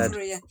 Carola's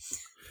 3. Yeah.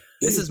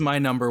 This is my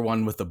number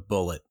 1 with a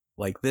bullet.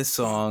 Like, this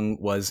song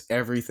was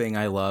everything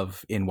I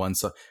love in one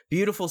song.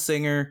 Beautiful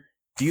singer,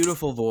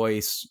 beautiful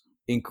voice,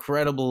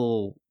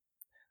 incredible.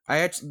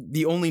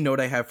 The only note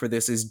I have for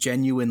this is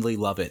genuinely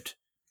love it.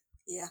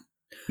 Yeah.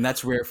 And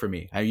that's rare for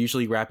me. I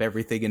usually wrap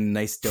everything in a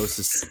nice dose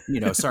of,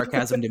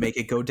 sarcasm to make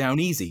it go down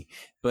easy.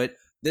 But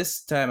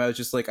this time I was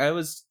just like,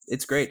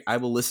 it's great. I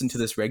will listen to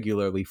this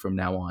regularly from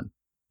now on.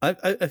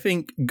 I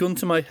think, gun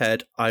to my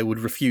head, I would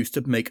refuse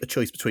to make a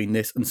choice between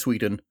this and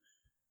Sweden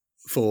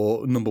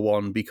for number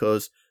 1,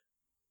 because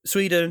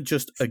Sweden,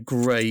 just a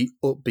great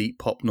upbeat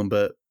pop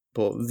number,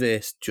 but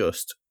this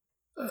just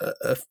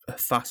a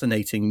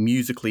fascinating,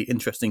 musically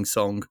interesting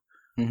song.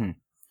 Mm-hmm.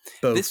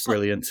 Both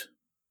brilliant.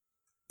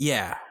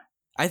 Yeah.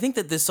 I think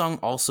that this song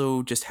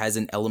also just has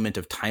an element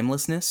of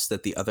timelessness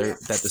that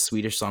that the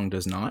Swedish song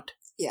does not.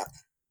 Yeah.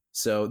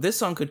 So this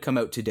song could come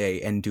out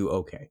today and do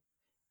okay.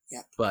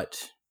 Yeah.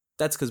 But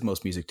that's because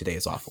most music today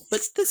is awful.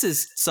 But this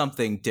is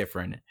something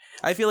different.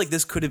 I feel like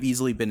this could have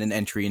easily been an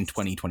entry in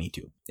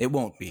 2022. It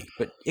won't be,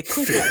 but it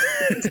could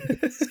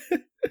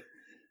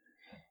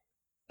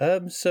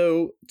have.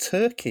 So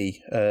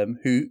Turkey,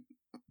 who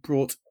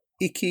brought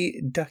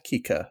Iki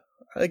Dakika.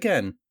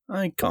 Again,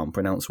 I can't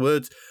pronounce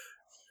words.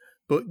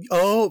 But,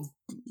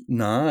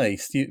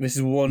 nice. This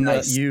is one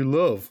that you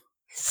love.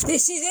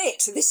 This is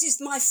it. This is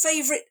my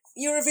favourite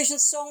Eurovision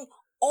song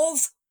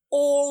of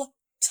all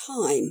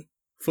time.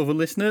 For the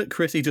listener,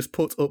 Chrissy just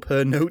put up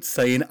her notes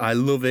saying, I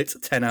love it,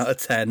 10 out of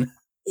 10.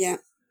 Yeah.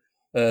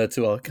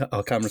 To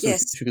our cameras,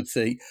 so you could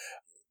see.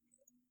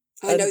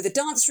 I know the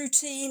dance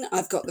routine.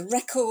 I've got the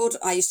record.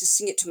 I used to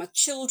sing it to my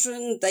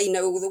children. They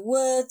know all the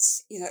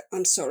words.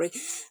 I'm sorry.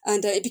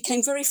 And it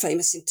became very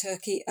famous in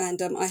Turkey. And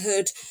I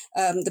heard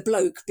the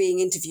bloke being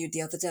interviewed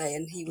the other day,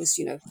 and he was,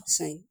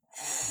 saying,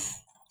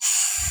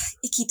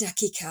 "İki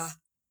dakika,"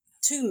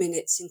 2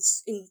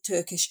 minutes in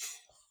Turkish.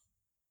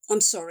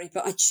 I'm sorry,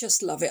 but I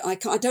just love it. I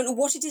don't know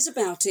what it is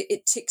about it.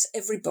 It ticks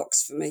every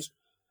box for me.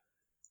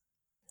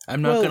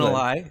 I'm not going to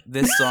lie.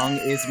 This song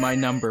is my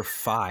number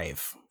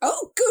 5.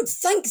 Oh, good.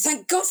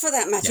 Thank God for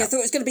that, Matthew. Yeah. I thought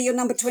it was going to be your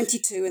number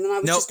 22, and then I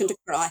was just going to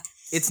cry.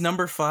 It's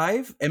number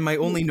 5, and my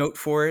only note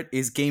for it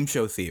is game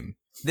show theme.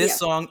 This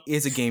song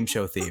is a game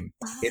show theme.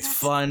 It's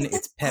fun,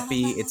 it's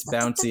peppy, it's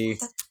bouncy.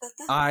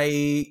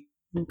 I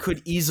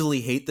could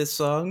easily hate this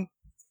song,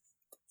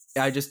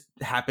 I just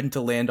happened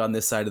to land on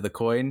this side of the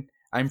coin.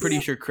 I'm pretty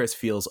sure Chris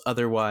feels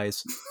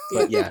otherwise.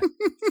 But yeah.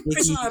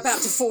 Chris and I are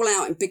about to fall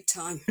out in big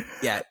time.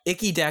 Yeah,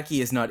 Icky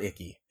Dacky is not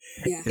icky.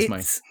 Yeah.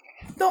 It's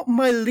not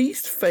my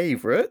least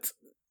favourite,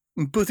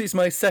 but it's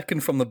my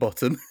second from the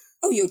bottom.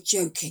 Oh, you're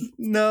joking.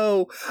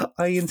 No,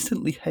 I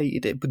instantly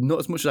hated it, but not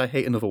as much as I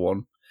hate another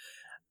one.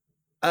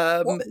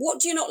 What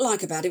do you not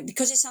like about it?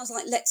 Because it sounds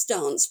like Let's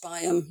Dance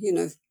by,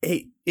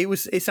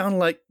 It sounded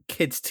like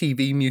kids'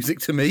 TV music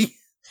to me.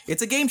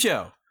 It's a game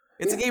show.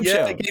 It's a game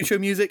Yeah, show. game show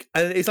music.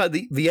 And it's like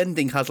the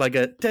ending has like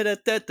a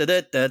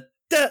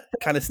da-da-da-da-da-da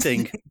kind of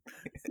sting.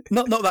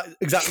 not that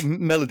exact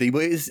melody,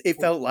 but it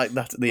felt like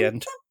that at the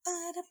end.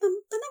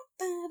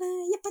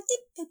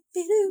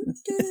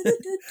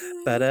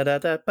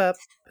 Ba-da-da-da-ba.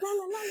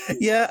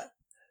 Yeah.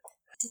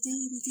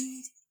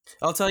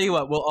 I'll tell you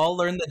what, we'll all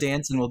learn the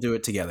dance and we'll do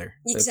it together.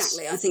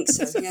 Exactly, I think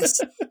so, yes.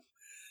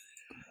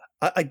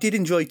 I did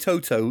enjoy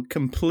Toto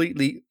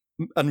completely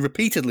and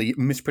repeatedly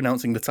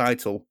mispronouncing the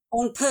title.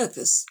 On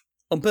purpose.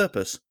 On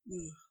purpose.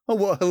 Mm. Oh,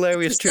 what a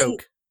hilarious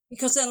joke.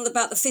 Because then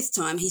about the fifth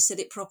time he said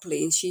it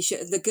properly and she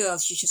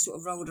just sort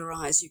of rolled her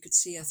eyes. You could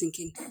see her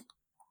thinking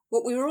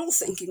what we were all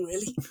thinking,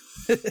 really.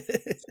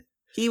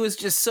 He was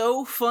just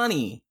so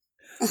funny.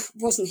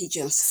 Wasn't he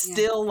just?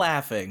 Still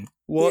laughing.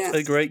 What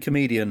a great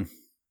comedian.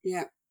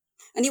 Yeah.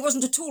 And he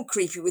wasn't at all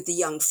creepy with the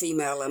young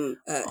female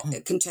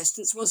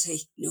contestants, was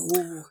he?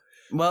 No.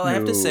 Well, I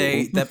have to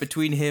say that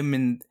between him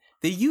and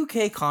the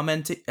UK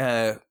comment,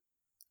 I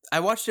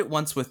watched it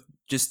once with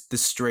just the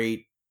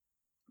straight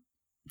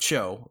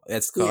show.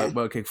 It's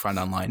called Kick Front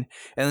Online.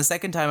 And the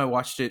second time I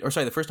watched it,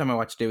 the first time I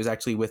watched it was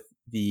actually with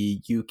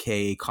the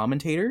UK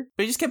commentator.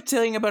 But he just kept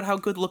telling about how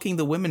good looking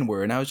the women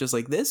were. And I was just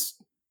like, that's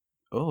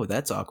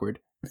awkward.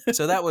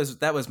 So that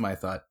was my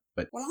thought.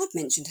 But well, I've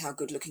mentioned how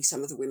good looking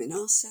some of the women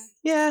are, so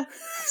yeah,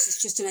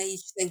 it's just an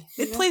age thing.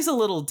 It plays a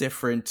little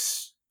different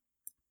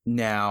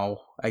now,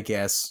 I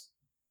guess.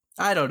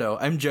 I don't know.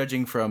 I'm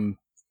judging from.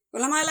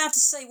 Well, am I allowed to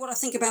say what I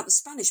think about the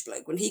Spanish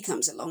bloke when he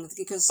comes along?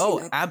 Because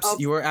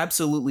you are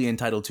absolutely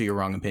entitled to your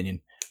wrong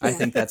opinion. Yeah. I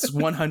think that's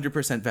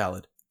 100%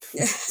 valid.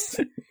 Yeah.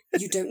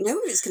 You don't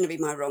know if it's going to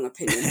be my wrong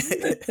opinion.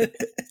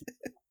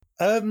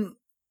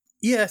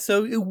 Yeah,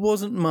 so it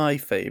wasn't my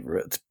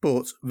favourite,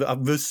 but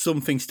there's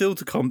something still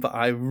to come that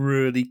I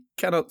really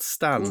cannot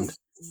stand.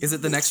 Is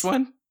it the next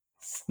one?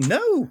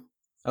 No.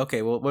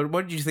 Okay, well,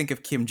 what did you think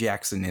of Kim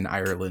Jackson in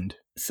Ireland?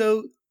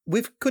 So,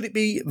 with Could It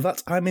Be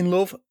That I'm in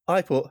Love,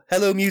 I put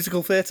Hello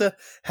Musical Theatre,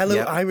 Hello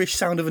Irish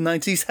Sound of the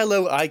 90s,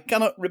 Hello I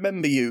Cannot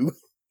Remember You.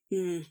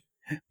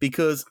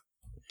 Because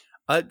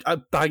I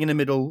bang in the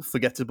middle,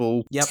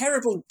 forgettable. Yep.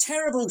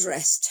 Terrible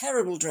dress.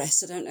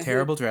 I don't know.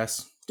 Terrible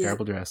dress.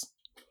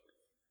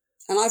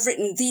 And I've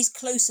written, these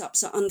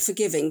close-ups are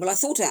unforgiving. Well, I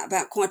thought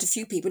about quite a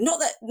few people.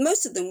 Not that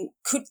most of them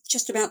could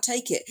just about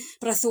take it,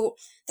 but I thought,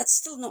 that's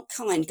still not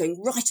kind,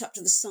 going right up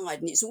to the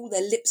side, and it's all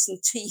their lips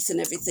and teeth and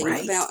everything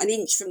about an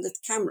inch from the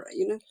camera,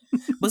 you know?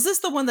 Was this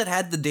the one that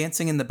had the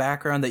dancing in the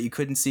background that you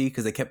couldn't see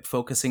because they kept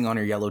focusing on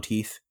her yellow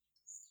teeth?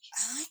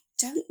 I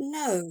don't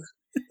know.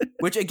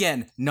 Which,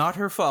 again, not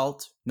her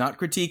fault, not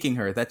critiquing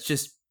her. That's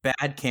just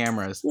bad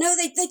cameras. No,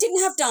 they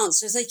didn't have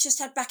dancers. They just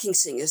had backing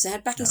singers. They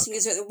had backing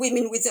singers,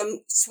 women with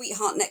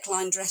sweetheart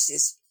neckline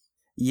dresses.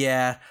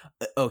 Yeah.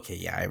 Okay.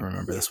 Yeah, I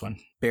remember this one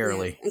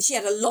barely. Yeah. And she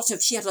had a lot of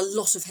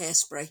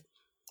hairspray.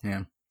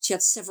 Yeah. She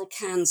had several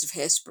cans of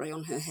hairspray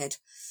on her head.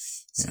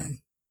 So. Yeah.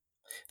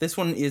 This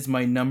one is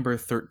my number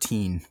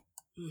 13.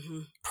 Mm-hmm.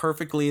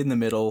 Perfectly in the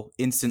middle,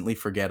 instantly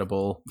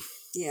forgettable.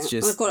 Yeah. It's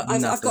just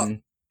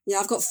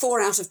I've got 4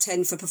 out of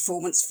 10 for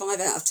performance, 5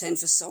 out of 10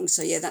 for song.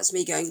 So yeah, that's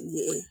me going.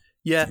 Yeah.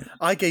 Yeah,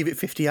 I gave it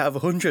 50 out of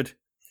 100.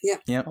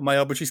 Yeah. On my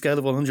arbitrary scale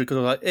of 100, because I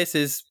was like, this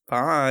is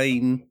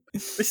fine.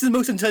 This is the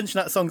most attention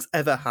that song's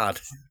ever had.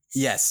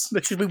 Yes.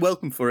 They should be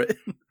welcome for it.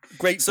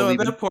 Great. So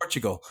about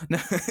Portugal.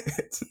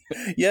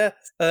 Yeah.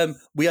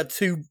 We had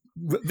 2.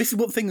 This is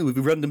one thing with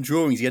random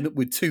drawings. You end up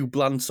with 2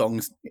 bland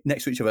songs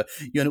next to each other.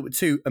 You end up with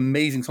 2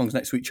 amazing songs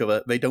next to each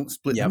other. They don't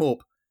split them up.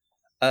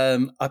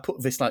 I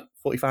put this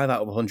 45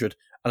 out of 100,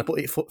 and I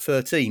put it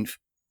 13th.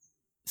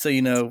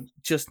 So,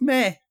 just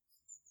meh.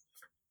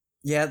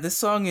 Yeah, this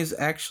song is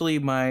actually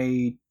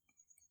my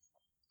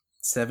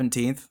 17th.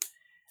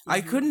 Mm-hmm. I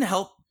couldn't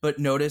help but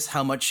notice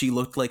how much she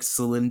looked like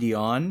Celine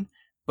Dion,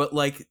 but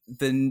like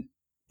the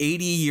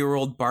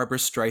 80-year-old Barbra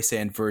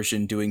Streisand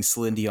version doing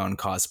Celine Dion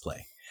cosplay.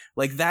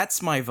 Like,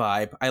 that's my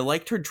vibe. I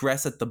liked her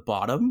dress at the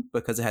bottom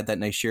because it had that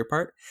nice sheer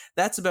part.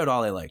 That's about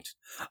all I liked.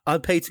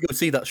 I'd pay to go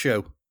see that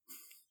show.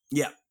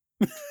 Yeah.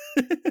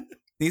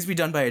 Needs to be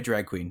done by a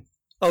drag queen.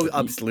 Oh,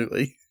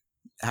 absolutely.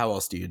 How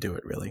else do you do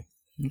it, really?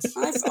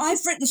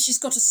 I've written she's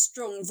got a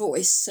strong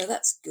voice, so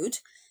that's good.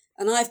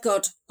 And I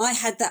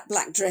had that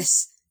black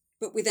dress,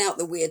 but without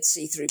the weird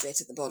see-through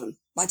bit at the bottom.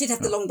 I did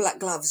have the long black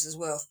gloves as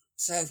well,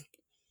 so.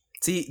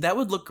 See, that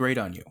would look great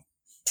on you.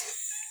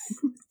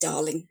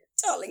 Darling,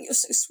 you're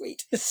so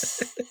sweet.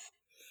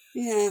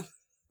 Yeah.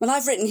 Well,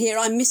 I've written here,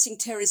 I'm missing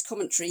Terry's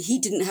commentary. He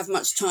didn't have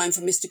much time for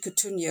Mr.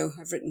 Coutinho,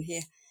 I've written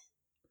here.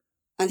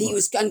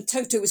 And and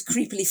Toto was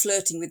creepily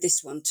flirting with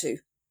this one too.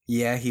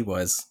 Yeah, he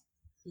was.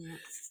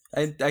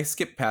 Yeah. I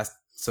skipped past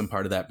some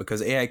part of that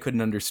because I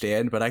couldn't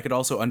understand, but I could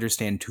also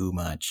understand too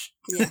much.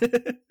 Yeah.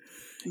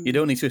 You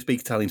don't need to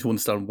speak Italian to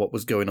understand what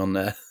was going on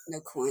there. No,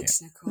 quite.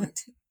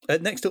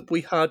 Next up,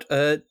 we had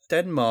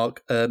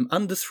Denmark,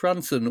 Anders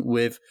Fransen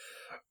with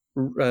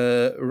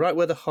Right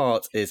Where the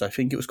Heart Is. I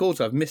think it was called.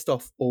 So I've missed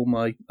off all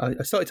my...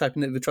 I started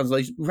typing it, the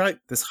translation. Right.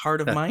 This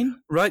heart of mine?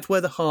 Right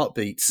Where the Heart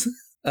Beats.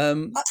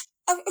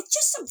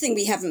 Just something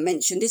we haven't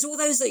mentioned is all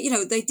those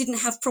that, they didn't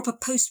have proper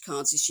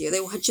postcards this year. They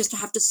all had just to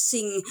have to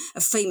sing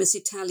a famous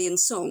Italian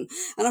song.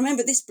 And I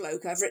remember this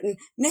bloke I've written,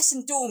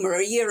 Nessun Dorma,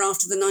 a year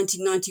after the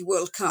 1990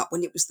 World Cup,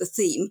 when it was the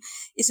theme,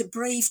 is a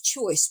brave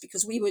choice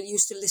because we were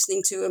used to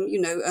listening to,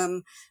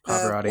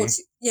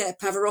 Pavarotti.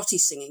 Pavarotti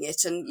singing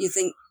it. And you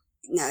think,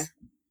 no.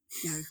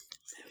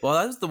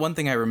 Well, that's the one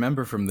thing I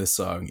remember from this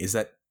song is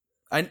that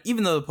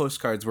even though the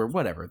postcards were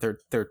whatever,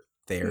 they're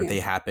there,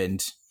 they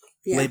happened.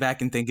 Yeah. Lay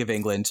back and think of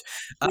England.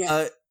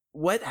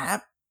 What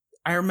happened?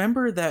 I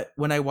remember that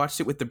when I watched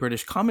it with the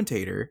British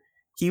commentator,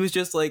 he was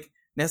just like,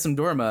 Nessun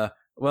Dorma,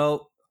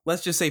 well,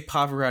 let's just say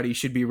Pavarotti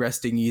should be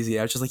resting easy.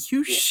 I was just like,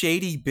 you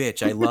shady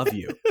bitch, I love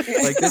you.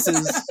 Like, this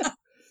is...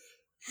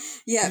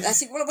 Yeah,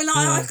 that's it. Well,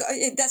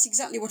 that's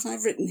exactly what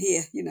I've written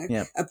here,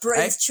 a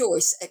brave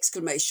choice, !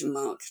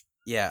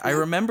 Yeah, I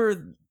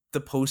remember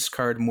the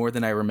postcard more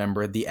than I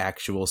remember the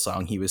actual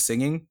song he was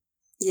singing.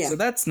 Yeah. So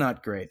that's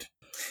not great.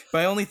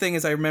 My only thing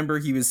is I remember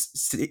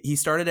he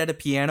started at a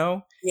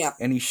piano,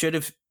 and he should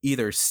have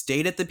either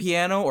stayed at the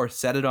piano or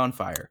set it on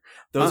fire.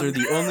 Those are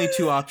the only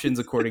two options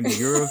according to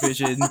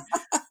Eurovision.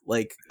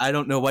 Like, I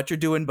don't know what you're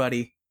doing,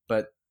 buddy,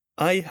 but...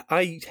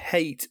 I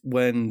hate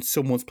when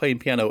someone's playing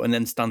piano and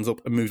then stands up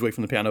and moves away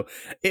from the piano.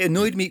 It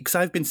annoyed me because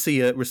I've been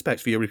seeing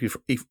Respect for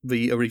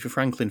the Aretha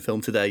Franklin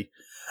film today,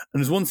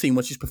 and there's one scene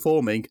where she's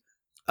performing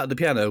at the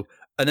piano,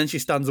 and then she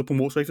stands up and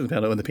walks away from the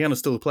piano, and the piano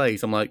still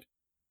plays. I'm like...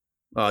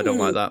 Oh, I don't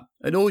like that.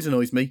 It always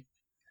annoys me.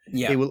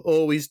 Yeah. It will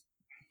always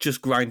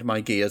just grind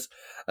my gears.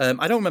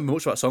 I don't remember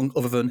much about that song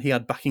other than he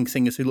had backing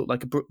singers who looked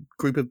like a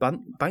group of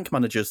bank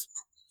managers.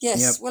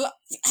 Yes. Yep. Well,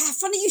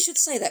 funny you should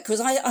say that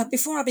because I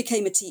before I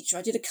became a teacher,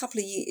 I did a couple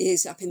of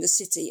years up in the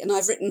city and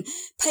I've written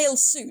pale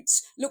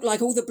suits look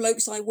like all the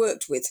blokes I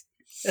worked with.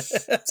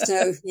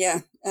 So,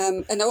 yeah.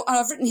 And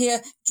I've written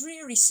here,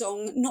 dreary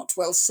song, not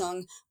well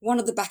sung. One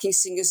of the backing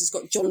singers has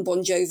got John Bon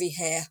Jovi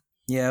hair.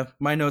 Yeah,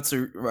 my notes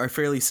are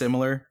fairly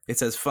similar. It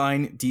says,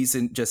 fine,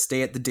 decent, just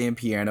stay at the damn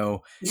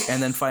piano,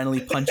 and then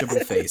finally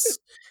punchable face.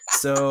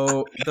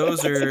 So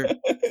those are...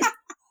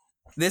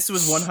 This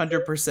was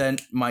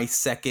 100% my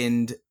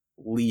second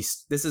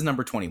least... This is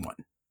number 21.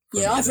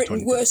 Yeah, I've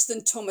written worse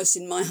than Thomas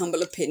in my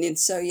humble opinion.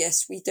 So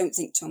yes, we don't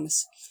think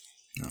Thomas.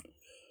 No.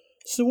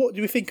 So what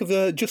do we think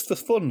of Just for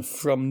Fun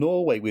from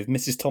Norway with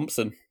Mrs.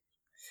 Thompson?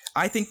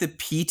 I think the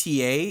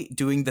PTA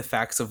doing the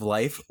Facts of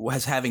Life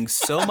was having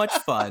so much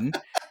fun.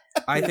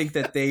 I think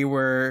that they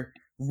were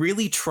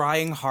really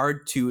trying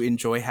hard to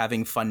enjoy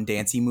having fun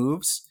dancey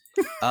moves.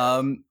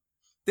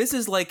 This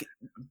is like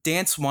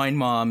dance wine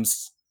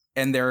moms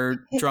and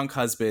their drunk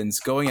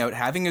husbands going out,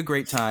 having a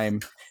great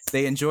time.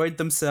 They enjoyed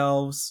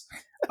themselves.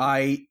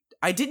 I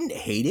didn't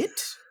hate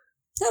it.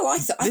 No, I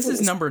this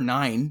is number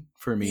 9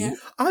 for me. Yeah.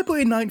 I put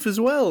in 9th as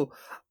well.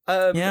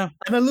 Yeah.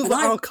 And I love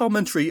that our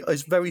commentary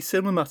is very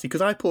similar, Matty,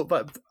 because I put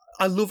that...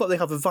 I love that they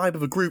have a vibe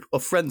of a group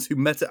of friends who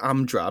met at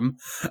Amdram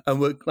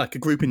and were like a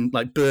group in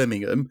like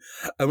Birmingham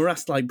and were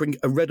asked to like bring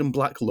a red and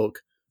black look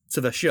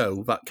to their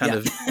show, that kind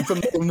of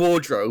from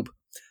wardrobe.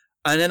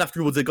 And then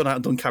afterwards they'd gone out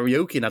and done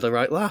karaoke and had a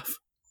right laugh.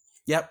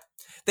 Yep.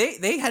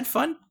 They had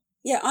fun.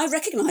 Yeah, I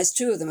recognised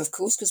 2 of them, of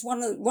course, because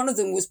one of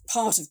them was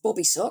part of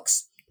Bobby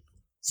Socks.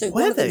 So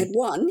Were one of them they? had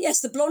won. Yes,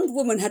 the blonde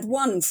woman had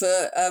won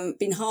for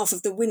been half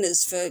of the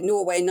winners for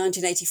Norway in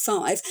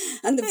 1985,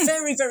 and the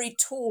very, very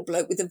tall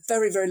bloke with the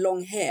very, very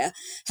long hair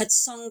had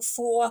sung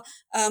for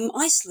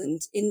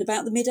Iceland in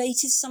about the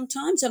mid-80s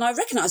sometimes, and I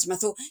recognised him. I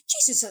thought,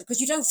 Jesus, because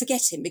you don't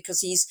forget him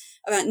because he's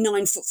about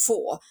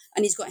 9'4"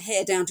 and he's got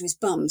hair down to his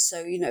bum,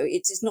 so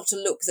it's not a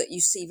look that you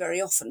see very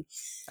often.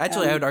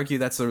 Actually, I would argue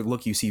that's a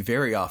look you see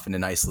very often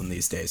in Iceland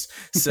these days.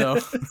 So,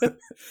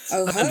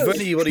 And for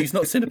anybody who's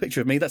not seen a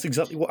picture of me, that's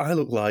exactly what I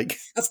look like.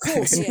 Of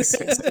course, yes.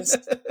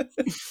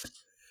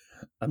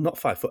 I'm not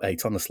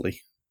 5'8",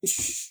 honestly.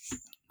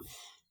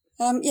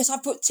 Yes,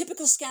 I've put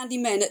typical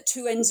Scandi men at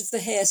 2 ends of the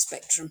hair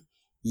spectrum.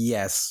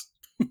 yes.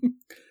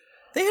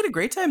 They had a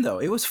great time, though.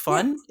 It was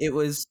fun. Yeah. It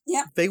was...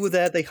 Yeah. They were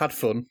there, they had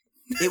fun.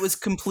 It was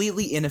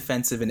completely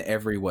inoffensive in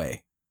every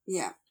way.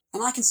 Yeah.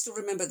 And I can still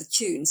remember the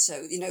tune,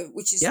 so,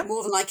 which is Yep.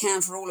 more than I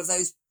can for all of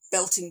those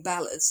belting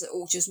ballads that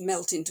all just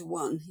melt into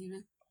one,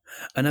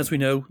 And as we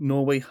know,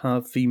 Norway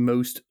have the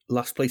most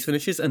last place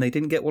finishes, and they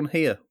didn't get one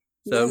here.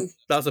 So No.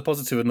 that's a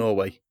positive of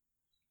Norway.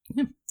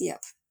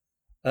 Yep.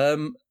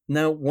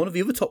 Now, one of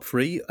the other top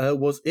 3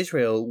 was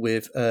Israel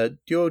with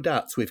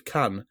Deodats with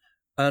Can.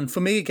 And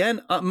for me,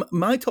 again,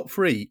 my top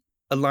 3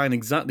 align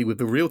exactly with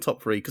the real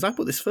top 3, because I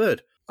put this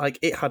third. Like,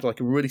 it had like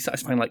a really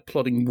satisfying, like,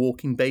 plodding,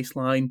 walking bass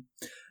line.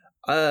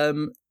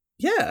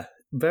 Yeah,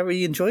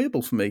 very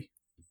enjoyable for me.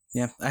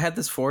 Yeah, I had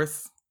this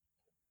fourth.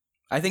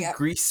 I think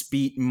Grease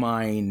beat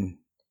mine,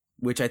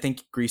 which I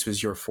think Grease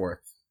was your fourth.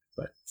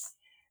 But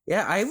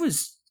yeah, I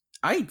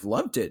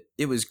loved it.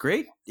 It was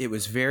great. It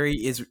was very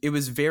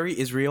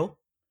Israel,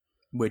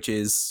 which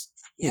is,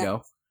 you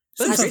know,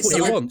 That's what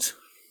you want.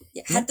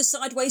 Yeah, had the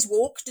sideways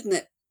walk, didn't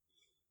it?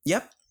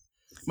 Yep.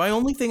 My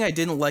only thing I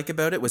didn't like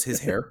about it was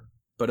his hair,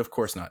 but of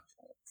course not.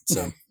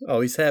 So,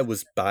 his hair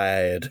was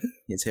bad.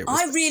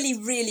 I really,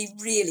 really,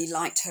 really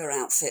liked her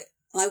outfit.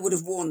 I would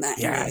have worn that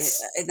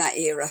in that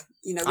era.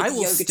 You know, with I the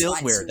will yoga still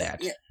tights wear and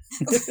that. Yeah.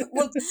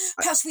 Well,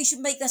 perhaps we should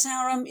make that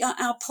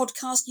our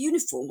podcast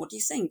uniform. What do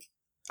you think?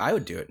 I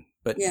would do it,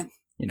 but you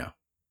know,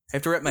 I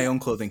have to rep my own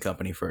clothing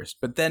company first.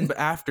 But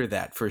after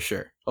that, for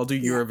sure, I'll do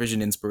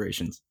Eurovision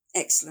inspirations.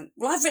 Excellent.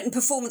 Well, I've written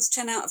performance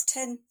 10 out of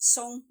 10,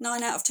 song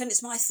 9 out of 10.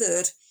 It's my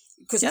third,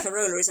 because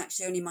Carola is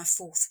actually only my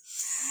fourth.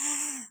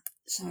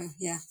 So,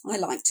 yeah, I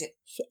liked it.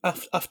 So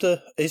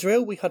after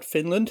Israel, we had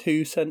Finland,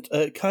 who sent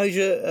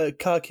Kaija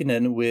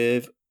Karkinen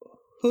with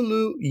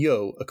Hulu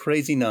Yo, A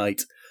Crazy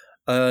Night.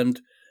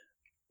 And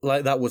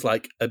that was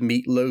like a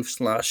Meatloaf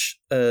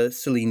 /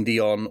 Celine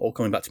Dion, or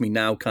Coming Back to Me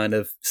Now kind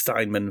of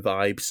Steinman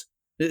vibes.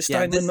 Is it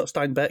Steinman, not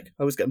Steinbeck? I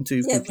always get them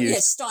too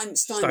confused. Yeah,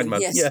 Steinman.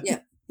 Yes,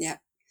 yeah.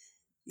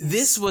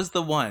 This was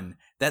the one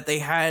that they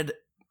had,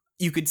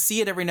 you could see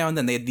it every now and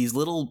then. They had these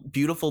little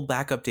beautiful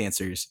backup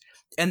dancers,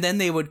 and then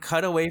they would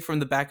cut away from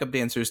the backup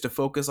dancers to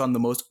focus on the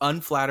most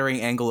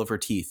unflattering angle of her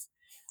teeth.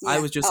 Yeah. I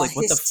was just like,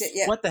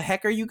 what the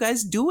heck are you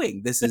guys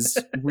doing? This is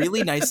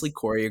really nicely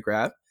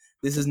choreographed.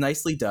 This is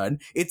nicely done.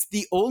 It's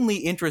the only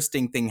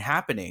interesting thing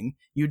happening.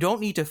 You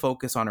don't need to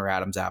focus on her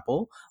Adam's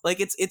apple.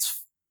 Like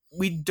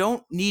we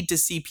don't need to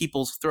see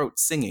people's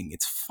throats singing.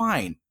 It's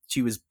fine.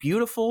 She was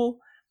beautiful.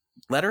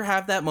 Let her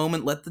have that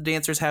moment. Let the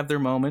dancers have their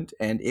moment.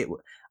 And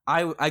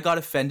I got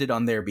offended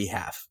on their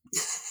behalf.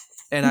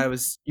 And I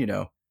was,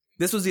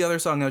 this was the other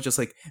song. I was just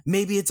like,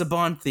 maybe it's a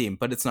Bond theme,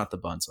 but it's not the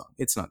Bond song.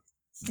 It's not.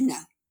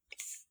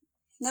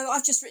 No,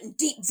 I've just written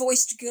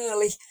deep-voiced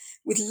girly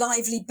with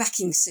lively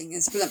backing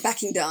singers,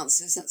 backing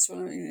dancers. That's what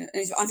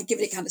I've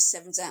given it kind of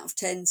 7s out of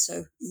 10.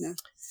 So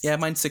Yeah,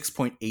 mine's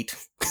 6.8.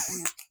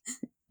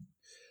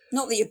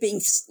 Not that you're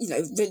being,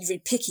 really,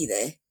 really picky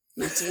there,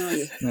 Matty, are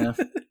you? Yeah.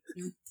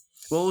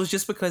 Well, it was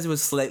just because it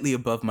was slightly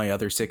above my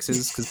other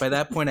 6s, because by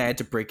that point I had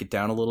to break it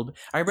down a little bit.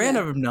 I ran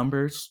out of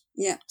numbers.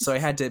 Yeah. So I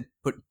had to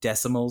put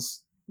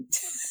decimals,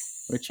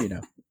 which,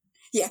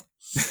 Yeah.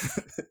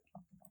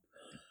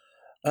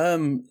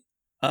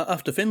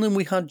 After Finland,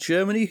 we had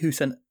Germany, who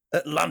sent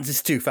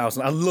Atlantis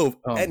 2000. I love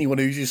anyone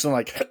who's just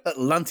like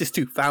Atlantis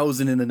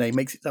 2000 in the name.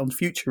 Makes it sound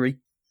futury.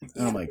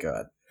 Yeah. Oh my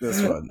God.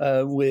 This one.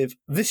 With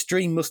This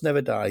Dream Must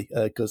Never Die,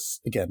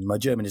 because, again, my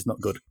German is not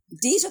good.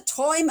 Dieser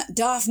Traum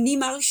darf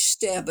niemals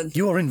sterben.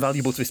 You are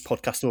invaluable to this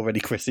podcast already,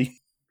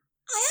 Chrissy.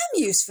 I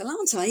am useful,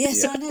 aren't I?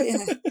 Yes, I know.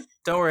 Yeah.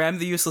 Don't worry, I'm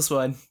the useless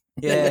one.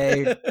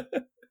 Yay.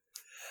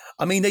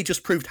 I mean, they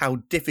just proved how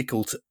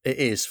difficult it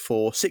is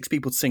for 6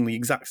 people to sing the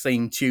exact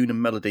same tune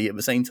and melody at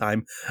the same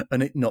time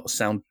and it not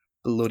sound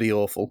bloody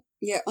awful.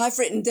 Yeah, I've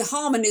written the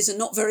harmonies are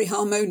not very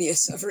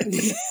harmonious. I've written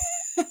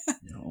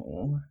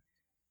No.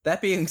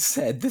 That being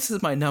said, this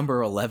is my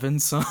number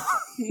 11 song.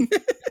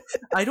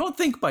 I don't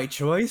think by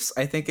choice.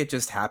 I think it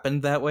just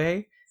happened that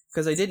way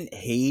because I didn't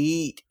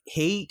hate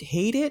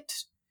it,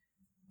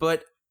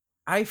 but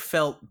I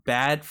felt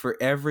bad for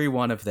every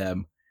one of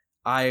them.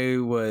 I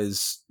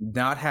was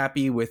not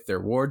happy with their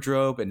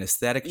wardrobe and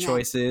aesthetic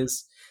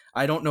choices.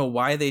 I don't know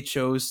why they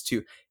chose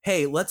to,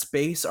 hey, let's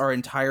base our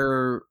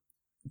entire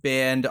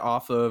band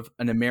off of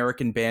an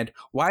American band.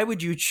 Why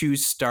would you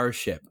choose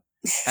Starship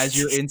as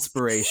your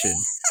inspiration?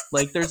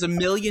 Like, there's a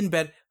million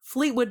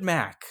Fleetwood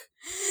Mac,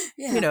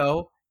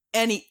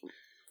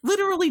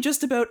 literally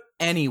just about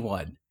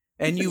anyone.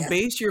 And you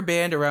base your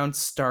band around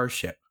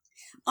Starship.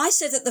 I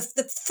said that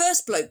the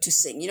first bloke to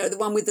sing, the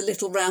one with the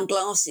little round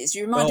glasses.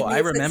 You reminded me. I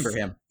remember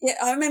him. Yeah,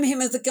 I remember him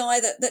as the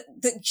guy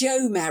that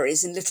Joe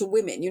marries in Little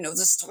Women. The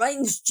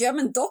strange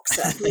German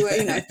doctor. Who,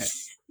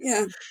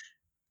 yeah.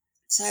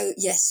 So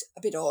yes,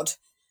 a bit odd.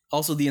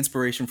 Also, the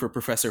inspiration for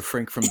Professor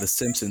Frink from The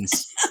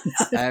Simpsons.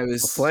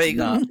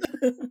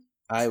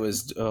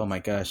 Oh my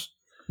gosh,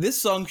 this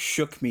song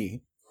shook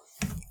me.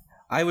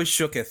 I was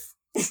shooketh.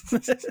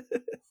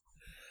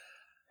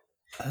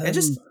 And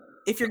just.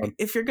 If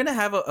you're gonna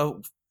have a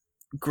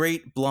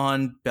great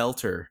blonde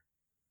belter,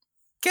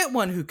 get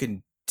one who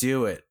can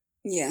do it.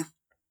 Yeah.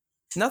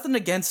 Nothing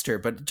against her,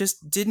 but it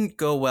just didn't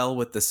go well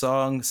with the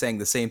song, saying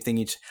the same thing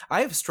each.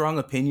 I have strong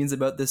opinions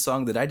about this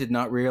song that I did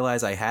not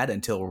realize I had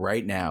until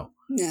right now.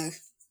 No.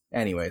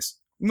 Anyways,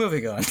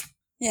 moving on.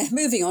 Yeah,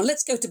 moving on.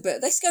 Let's go to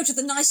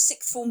the nice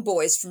sixth form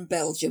boys from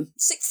Belgium.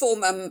 Sixth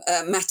form,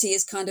 Matty,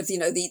 is kind of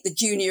the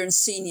junior and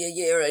senior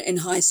year in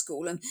high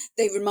school, and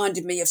they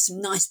reminded me of some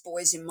nice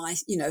boys in my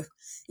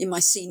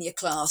senior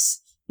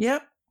class.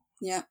 Yep.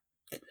 Yeah.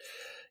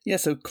 Yeah.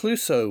 So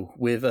Clouseau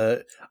with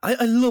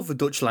I love the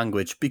Dutch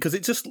language because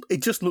it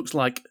just looks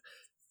like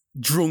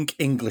drunk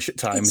English at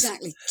times.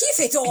 Exactly.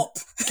 Give it up.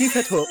 Give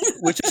it up,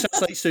 which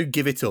translates to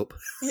give it up.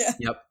 Yeah.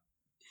 Yep.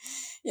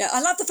 Yeah,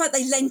 I love the fact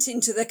they lent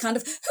into the kind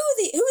of who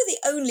are the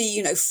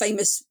only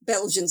famous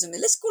Belgians, and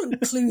let's call them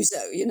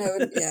Clouseau,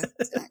 and yeah,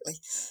 exactly.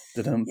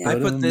 Yeah. I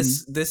put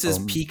this is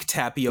peak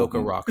tapioca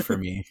rock for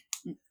me.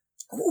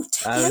 Oh,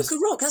 tapioca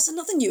rock, that's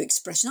another new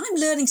expression. I'm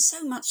learning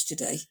so much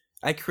today.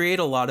 I create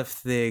a lot of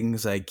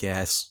things, I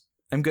guess.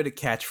 I'm good at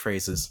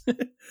catchphrases.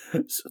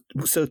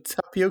 So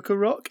tapioca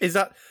rock, is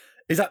that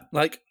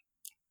like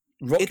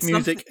rock It's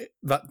music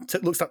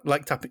that looks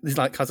like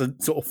has a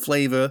sort of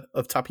flavor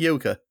of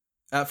tapioca?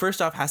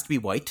 First off, has to be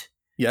white.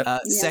 Yeah. Yeah.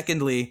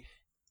 Secondly,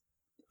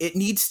 it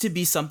needs to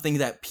be something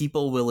that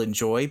people will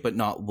enjoy but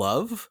not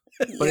love.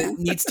 But Yeah. it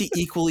needs to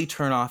equally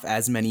turn off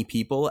as many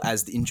people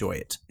as enjoy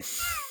it.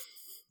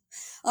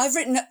 I've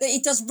written that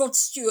he does Rod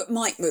Stewart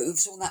mic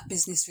moves, all that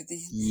business with the...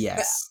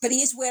 Yes. But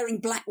he is wearing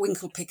black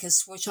winkle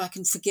pickers, which I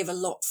can forgive a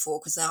lot for,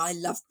 because I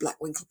love black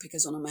winkle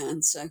pickers on a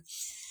man, so,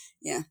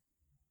 yeah.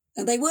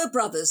 And they were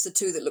brothers, the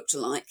two that looked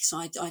alike, so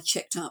I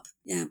checked up,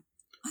 yeah.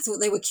 I thought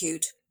they were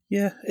cute.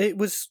 Yeah, it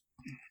was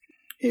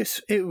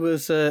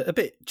a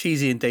bit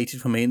cheesy and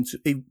dated for me, and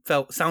it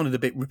sounded a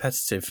bit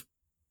repetitive.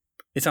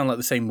 It sounded like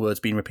the same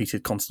words being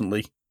repeated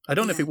constantly. I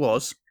don't know if it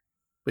was,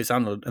 but it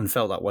sounded and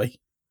felt that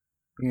way.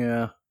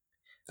 Yeah.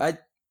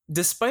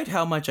 Despite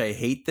how much I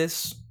hate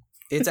this,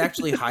 it's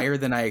actually higher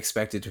than I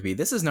expected it to be.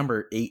 This is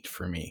number 8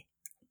 for me.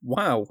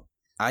 Wow.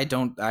 I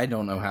don't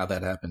know how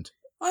that happened.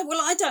 I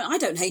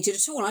don't hate it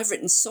at all. I've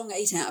written song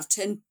 8 out of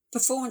 10,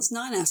 performance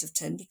 9 out of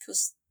 10,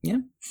 because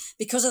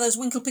of those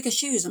winkle picker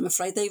shoes. I'm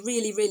afraid they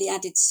really, really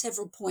added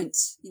several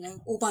points,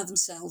 all by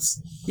themselves.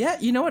 Yeah,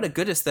 you know what? A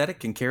good aesthetic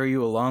can carry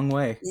you a long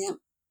way.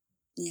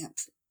 Yeah.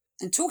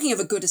 And talking of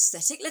a good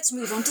aesthetic, let's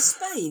move on to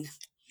Spain.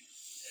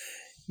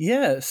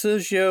 Yeah,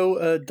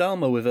 Sergio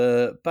Dalma with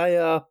a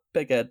Baya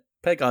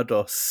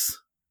Pegados.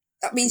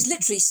 That means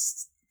literally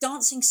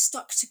dancing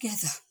stuck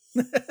together.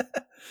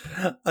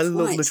 I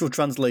love literal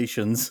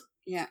translations.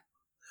 Yeah.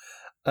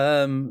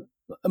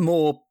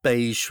 More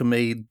beige for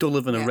me,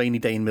 duller than a rainy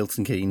day in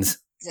Milton Keynes.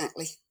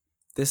 Exactly.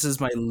 This is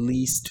my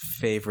least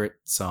favorite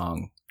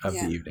song of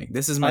the evening.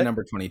 This is my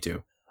number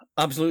 22.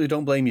 Absolutely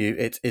don't blame you.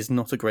 It is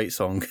not a great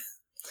song.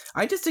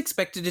 I just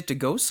expected it to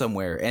go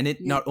somewhere, and it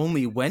not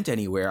only went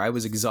anywhere, I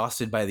was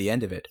exhausted by the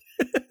end of it.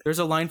 There's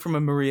a line from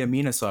a Maria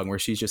Mina song where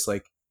she's just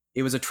like,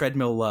 it was a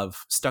treadmill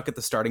love, stuck at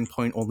the starting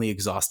point, only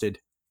exhausted.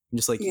 I'm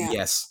just like,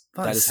 yes,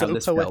 that is so how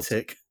this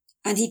poetic. felt.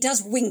 And he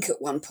does wink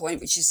at one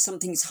point, which is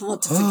something that's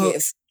hard to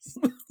forgive.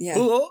 Yeah.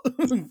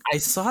 I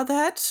saw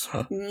that.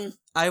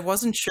 I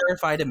wasn't sure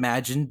if I'd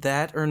imagined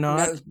that or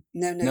not.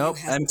 No. Nope,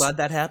 I'm glad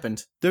that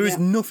happened. There is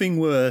nothing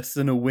worse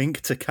than a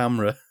wink to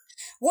camera.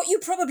 What you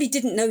probably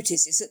didn't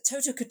notice is that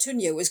Toto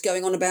Cutugno was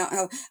going on about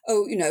how,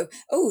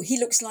 he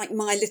looks like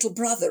my little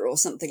brother or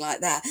something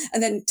like that.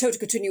 And then Toto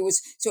Cutugno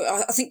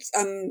I think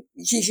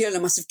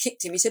Gigiola must have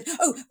kicked him. He said,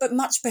 but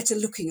much better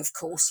looking, of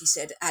course, he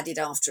said, added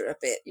after a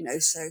bit,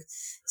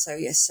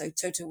 So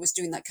Toto was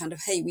doing that kind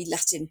of, hey, we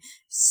Latin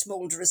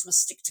smoulderers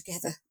must stick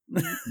together,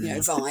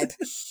 vibe.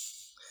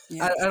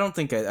 Yeah. I don't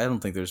think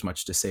there's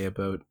much to say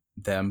about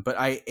them, but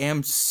I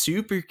am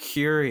super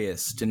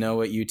curious to know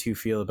what you two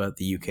feel about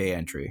the UK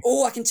entry.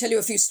 Oh, I can tell you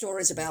a few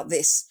stories about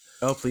this.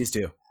 Oh, please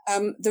do.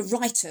 The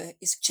writer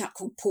is a chap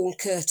called Paul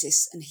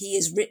Curtis, and he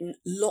has written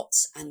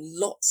lots and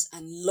lots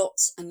and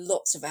lots and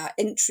lots of our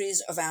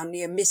entries, of our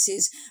near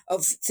misses,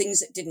 of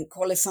things that didn't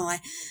qualify,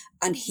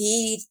 and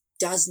he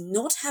does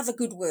not have a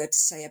good word to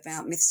say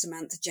about Miss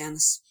Samantha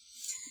Janus,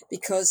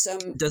 because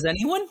does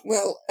anyone?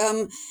 Well,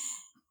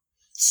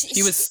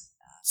 she was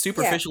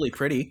superficially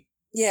pretty.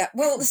 Yeah,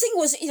 well, the thing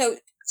was,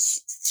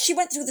 she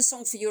went through the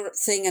Song for Europe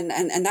thing, and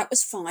that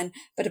was fine.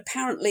 But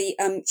apparently,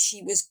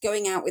 she was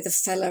going out with a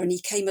fella, and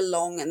he came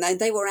along, and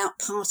they were out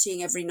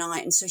partying every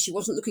night, and so she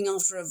wasn't looking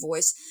after her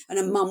voice. And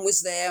her mum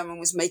was there and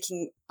was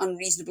making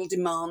unreasonable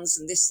demands,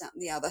 and this, that,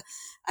 and the other.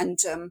 And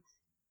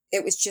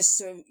it was just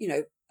so,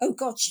 oh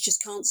God, she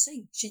just can't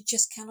sing. She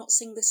just cannot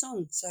sing the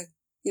song. So,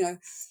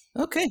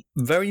 Okay.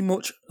 Very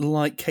much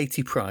like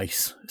Katie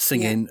Price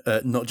singing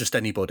Not Just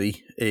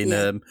Anybody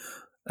in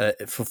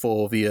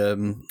for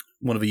the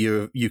one of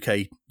the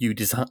UK You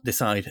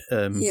Decide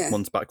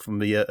ones back from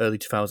the early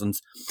 2000s.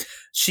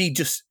 She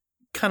just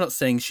cannot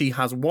sing. She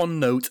has one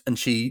note and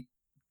she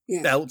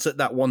belts at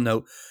that one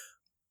note.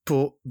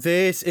 But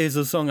this is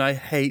a song I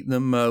hate the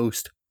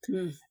most.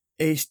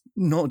 It's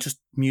not just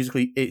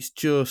musically, it's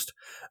just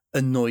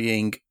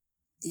annoying.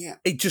 Yeah.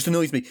 It just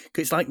annoys me.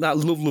 It's like that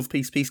Love,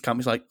 Peace, Peace camp.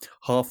 It's like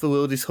half the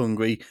world is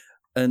hungry.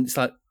 And it's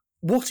like,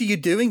 what are you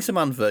doing,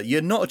 Samantha?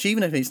 You're not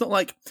achieving anything. It's not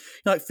like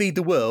Feed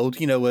the World,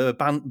 a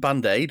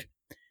Band-Aid,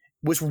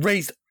 which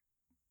raised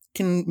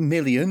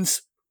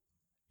millions.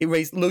 It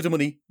raised loads of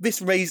money.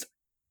 This raised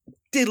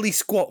diddly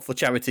squat for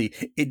charity.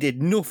 It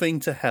did nothing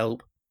to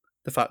help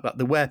the fact that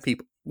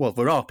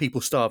there are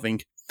people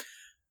starving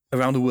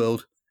around the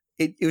world.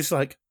 It was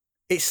like,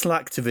 it's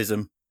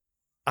slacktivism.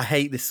 I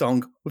hate this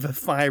song with a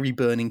fiery,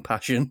 burning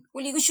passion.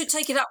 Well, you should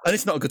take it up. And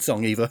it's not a good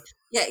song either.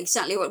 Yeah,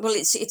 exactly. Well,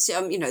 it's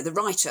the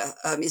writer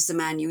is the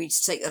man you need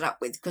to take that up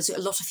with, because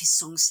a lot of his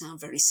songs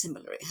sound very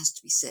similar, it has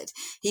to be said.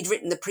 He'd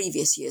written the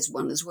previous year's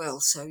one as well.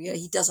 So, yeah,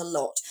 he does a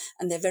lot,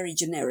 and they're very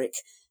generic.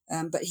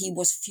 But he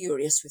was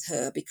furious with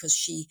her because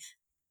she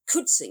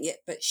could sing it,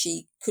 but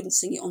she couldn't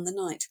sing it on the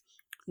night.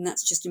 And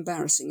that's just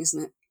embarrassing,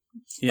 isn't it?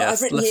 Yeah,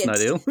 less than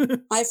ideal.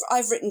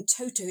 I've written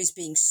Toto is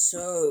being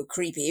so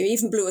creepy. He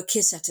even blew a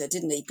kiss at her,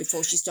 didn't he,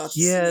 before she started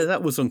singing? Yeah,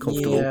 that was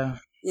uncomfortable.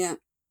 Yeah.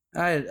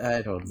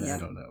 I don't know. I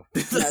don't know.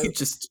 No,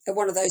 just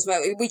one of those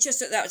moments.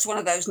 That was one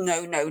of those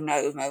no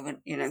moment,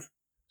 you know.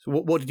 So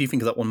what did you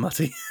think of that one,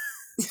 Matty?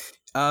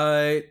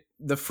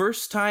 The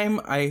first time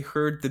I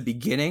heard the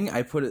beginning,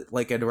 I put it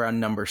like at around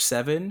number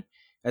 7.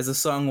 As the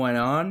song went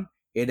on,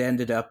 it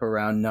ended up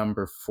around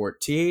number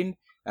 14.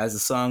 As the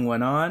song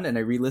went on and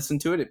I re-listened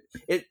to it,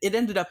 it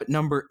ended up at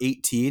number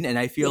 18, and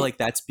I feel like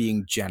that's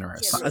being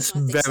generous. That's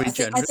very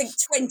generous. I think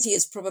 20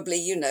 is probably,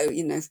 you know.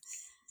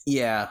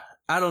 Yeah.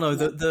 I don't know.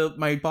 The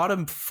my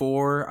bottom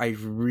 4 I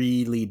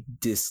really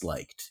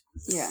disliked.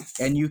 Yeah.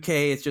 And UK,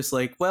 it's just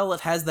like, well,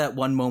 it has that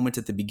one moment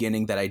at the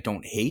beginning that I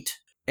don't hate.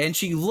 And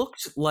she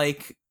looked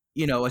like,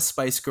 you know, a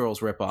Spice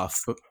Girls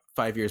ripoff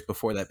 5 years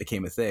before that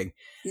became a thing.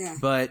 Yeah.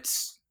 But,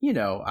 you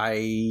know,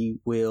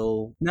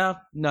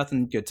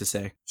 nothing good to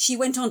say. She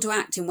went on to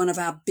act in one of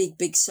our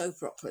big soap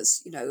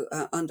operas, you know,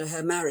 under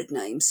her married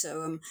name.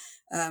 So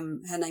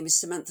her name is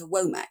Samantha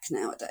Womack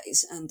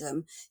nowadays.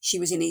 And she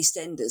was in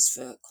EastEnders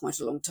for quite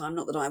a long time.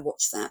 Not that I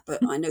watched that, but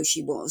I know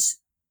she was.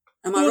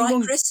 Am I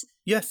right, Chris?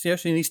 Yes,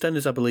 in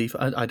EastEnders, I believe.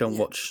 I don't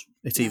watch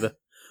it either.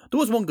 There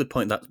was one good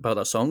point about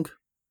that song.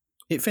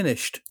 It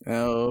finished.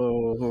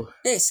 Oh.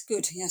 Yes,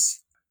 good,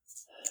 yes.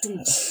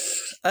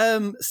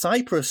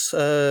 Cyprus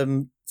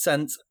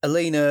sent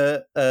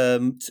Elena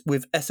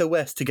with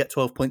SOS to get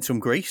 12 points from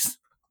Greece.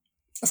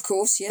 Of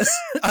course, yes.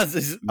 as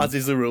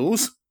is the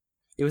rules.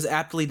 It was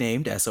aptly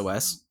named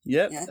SOS.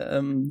 Yep.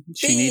 Yeah.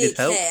 She needed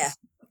help. Hair.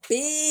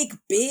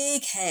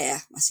 Big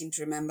hair, I seem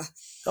to remember.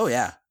 Oh,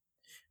 yeah.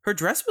 Her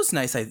dress was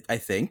nice, I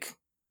think.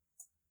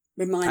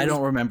 I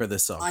don't remember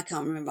this song. I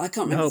can't remember. I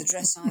can't remember the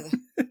dress either.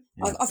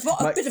 I've got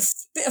a bit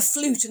of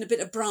flute and a bit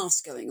of brass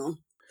going on.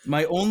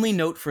 My only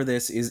note for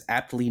this is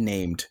aptly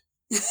named.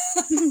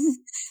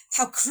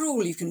 How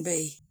cruel you can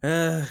be.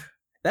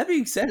 That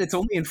being said, it's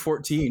only in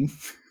 14.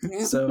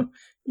 Yeah. So,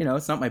 you know,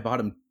 it's not my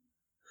bottom.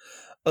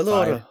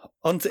 Allora,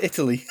 on to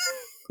Italy.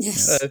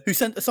 Yes. Who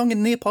sent a song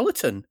in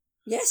Neapolitan.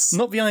 Yes.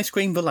 Not the ice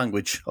cream, the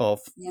language of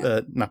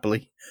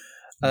Napoli.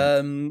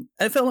 And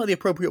it felt like the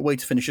appropriate way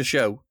to finish a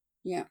show.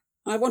 Yeah.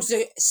 I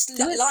wanted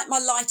to light my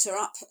lighter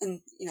up, and,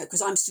 you know,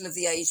 because I'm still of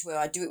the age where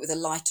I do it with a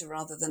lighter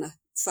rather than a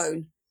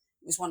phone.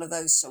 It was one of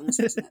those songs,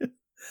 wasn't it?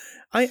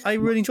 I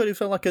really enjoyed it. It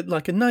felt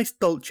like a nice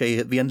dolce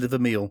at the end of the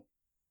meal.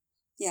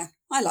 Yeah,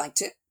 I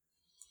liked it.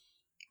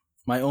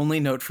 My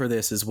only note for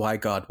this is why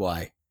God,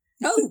 why?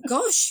 Oh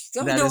gosh,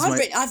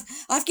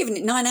 I've given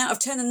it 9 out of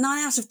 10 and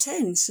 9 out of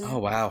 10. So. Oh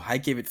wow, I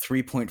gave it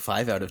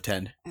 3.5 out of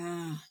 10.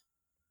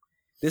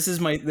 This is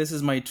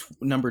my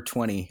number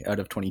 20 out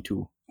of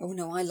 22. Oh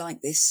no, I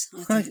like this.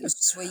 I think it was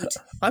sweet.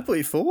 I put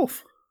it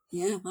 4th.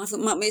 Yeah, I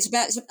thought it's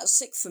about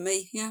 6th for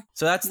me. Yeah.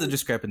 So that's the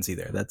discrepancy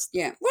there. That's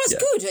Well, it's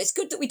good. It's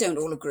good that we don't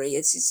all agree.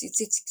 It's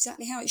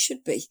exactly how it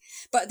should be.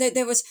 But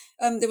there was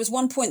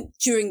one point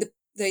during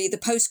the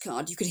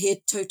postcard you could hear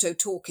Toto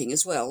talking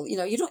as well. You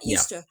know, you're not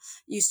used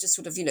to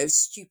sort of, you know,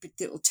 stupid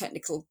little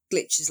technical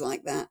glitches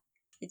like that.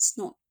 It's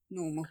not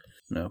normal.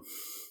 No.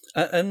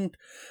 And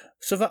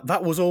so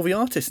that was all the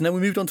artists. And then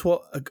we moved on to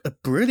a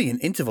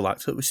brilliant interval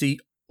act that we see.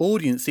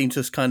 Audience seemed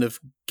to just kind of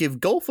give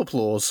golf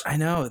applause. I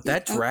know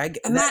that drag.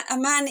 A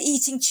man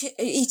eating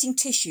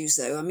tissues,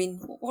 though. I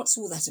mean, what's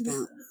all that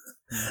about?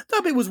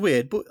 That bit was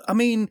weird, but I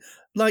mean,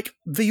 like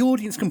the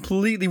audience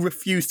completely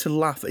refused to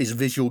laugh at his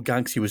visual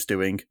gags he was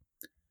doing.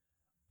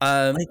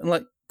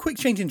 Like quick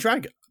change in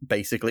drag,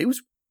 basically.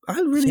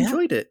 I really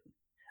enjoyed it.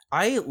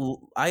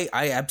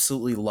 I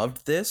absolutely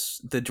loved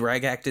this, the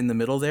drag act in the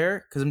middle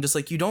there, because I'm just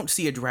like, you don't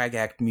see a drag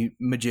act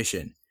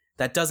magician.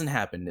 That doesn't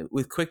happen.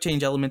 With quick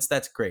change elements,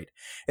 that's great.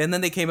 And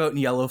then they came out in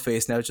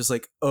yellowface, and I was just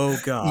like, oh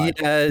god,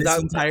 this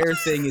entire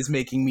thing is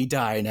making me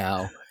die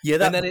now. Yeah,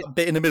 that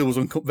bit in the middle was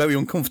very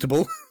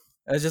uncomfortable.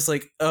 I was just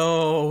like,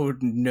 oh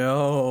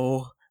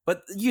no.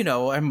 But, you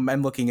know,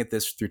 I'm looking at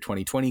this through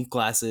 2020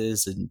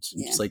 glasses, and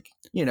just like,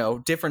 you know,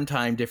 different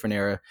time, different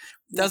era.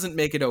 Doesn't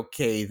make it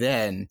okay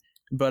then,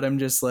 but I'm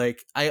just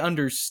like, I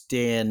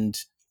understand.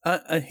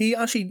 He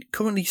actually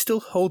currently still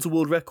holds a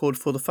world record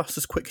for the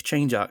fastest quick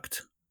change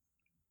act.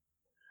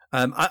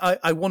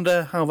 I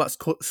wonder how that's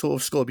sort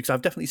of scored, because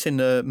I've definitely seen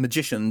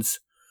magicians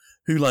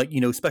who, like,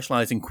 you know,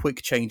 specialize in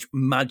quick change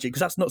magic,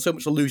 because that's not so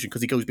much illusion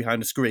because he goes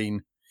behind the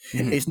screen.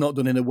 Mm-hmm. It's not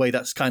done in a way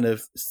that's kind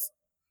of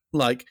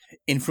like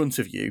in front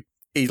of you.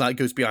 He like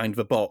goes behind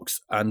the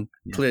box and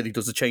clearly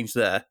does a change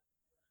there.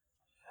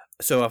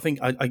 So I think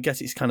I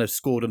guess it's kind of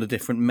scored on a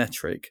different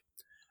metric.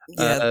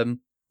 Yeah.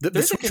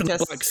 The switch from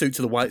the black suit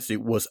to the white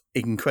suit was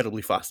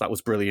incredibly fast. That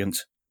was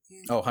brilliant.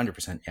 Oh,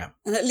 100%. Yeah.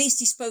 And at least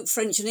he spoke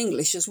French and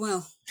English as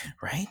well.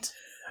 Right?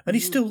 And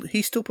he's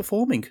still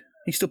performing.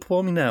 He's still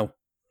performing now.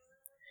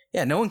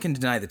 Yeah, no one can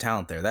deny the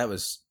talent there.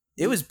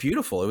 It was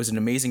beautiful. It was an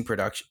amazing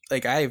production.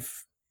 Like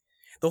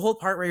the whole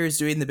part where he was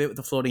doing the bit with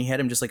the floating head,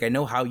 I'm just like, I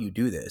know how you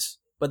do this,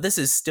 but this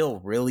is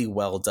still really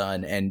well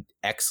done and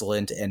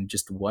excellent and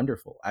just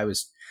wonderful. I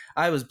was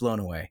blown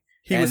away.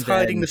 He was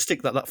hiding the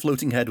stick that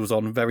floating head was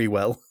on very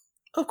well.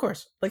 Of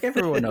course, like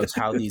everyone knows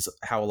how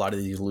a lot of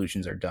these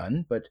illusions are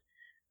done, but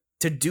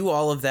to do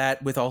all of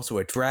that with also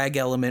a drag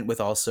element, with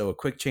also a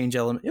quick change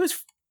element, it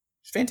was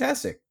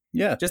fantastic.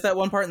 Yeah. Just that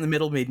one part in the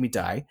middle made me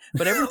die,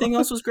 but everything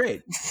else was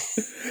great.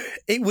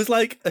 It was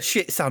like a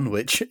shit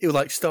sandwich. It was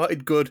like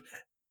started good,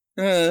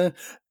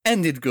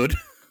 ended good.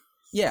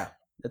 Yeah,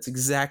 that's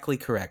exactly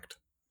correct.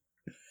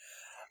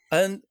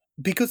 And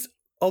because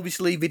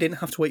obviously we didn't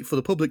have to wait for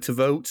the public to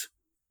vote,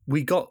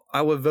 we got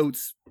our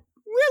votes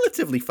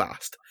relatively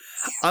fast.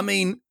 I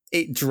mean,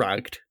 it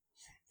dragged.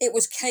 It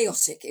was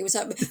chaotic. It was,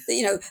 Toto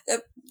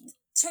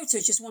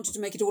just wanted to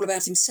make it all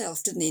about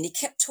himself, didn't he? And he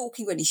kept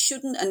talking when he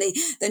shouldn't. And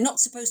they're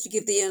not supposed to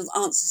give the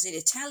answers in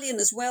Italian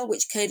as well,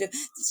 which kind of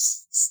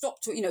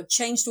stopped,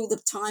 changed all the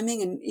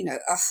timing. And,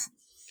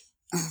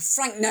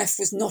 Frank Neff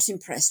was not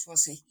impressed,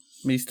 was he?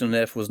 Mr.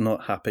 Neff was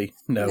not happy.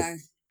 No.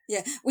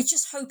 Yeah, we're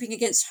just hoping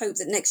against hope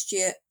that next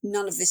year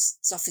none of this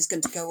stuff is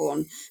going to go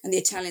on and the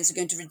Italians are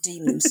going to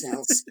redeem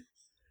themselves.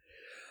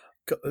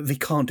 They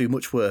can't do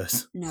much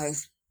worse. No.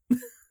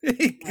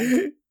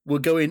 We're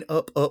going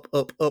up,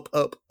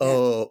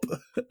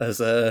 as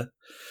our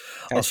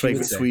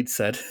favourite Swede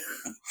said.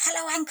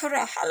 Hello,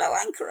 Ankara. Hello,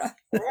 Ankara.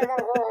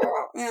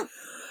 Yeah.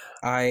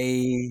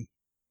 I,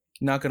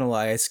 not gonna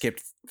lie, I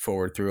skipped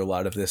forward through a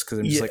lot of this because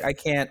I'm just like, I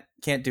can't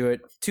do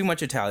it. Too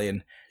much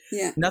Italian.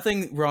 Yeah.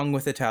 Nothing wrong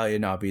with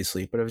Italian,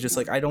 obviously, but I was just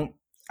like, I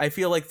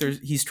feel like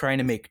he's trying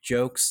to make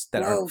jokes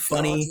that aren't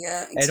funny. God,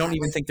 yeah, exactly. I don't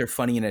even think they're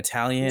funny in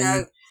Italian.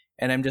 No.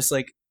 And I'm just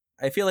like,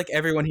 I feel like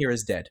everyone here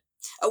is dead.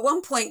 At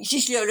one point,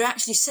 Gigliola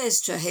actually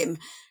says to him,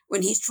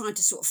 when he's trying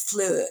to sort of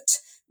flirt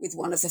with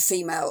one of the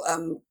female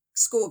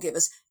score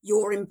givers,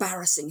 "You're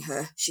embarrassing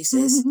her," she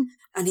says.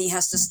 And he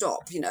has to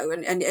stop,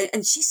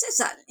 and she says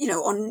that,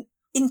 on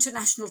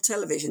international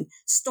television,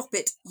 "Stop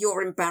it,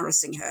 you're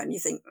embarrassing her." And you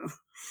think, oh.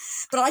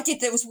 But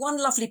there was one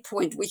lovely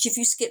point, which if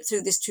you skip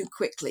through this too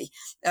quickly,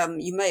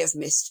 you may have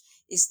missed,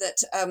 is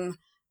that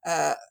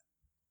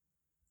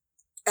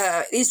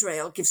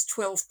Israel gives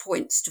 12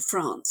 points to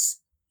France,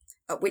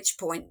 at which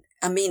point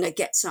Amina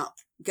gets up,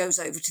 goes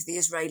over to the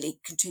Israeli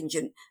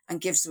contingent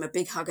and gives them a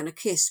big hug and a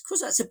kiss. Of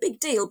course, that's a big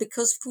deal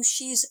because, of course,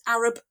 she's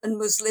Arab and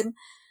Muslim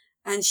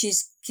and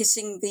she's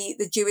kissing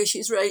the Jewish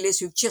Israelis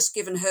who've just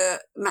given her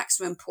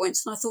maximum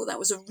points. And I thought that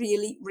was a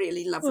really,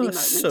 really lovely moment.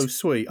 So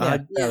sweet. Yeah,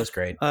 that was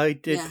great. I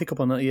did pick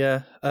up on that,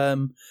 yeah.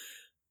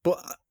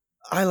 But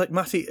I like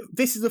Matty.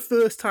 This is the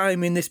first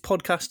time in this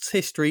podcast's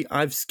history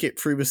I've skipped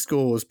through the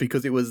scores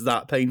because it was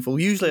that painful.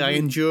 Usually I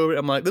endure it.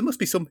 I'm like, there must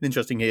be something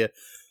interesting here.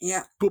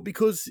 Yeah. But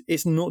because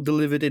it's not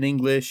delivered in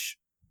English,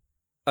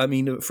 I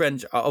mean,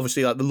 French,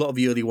 obviously, like a lot of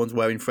the early ones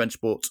were in French,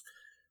 but,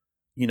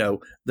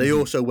 they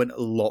also went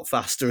a lot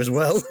faster as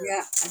well.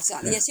 Yeah,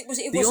 exactly. Yeah. Yes, it was.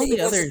 The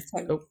only other...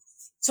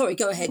 Sorry,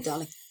 go ahead,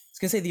 darling. I was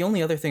going to say, the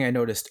only other thing I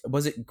noticed,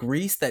 was it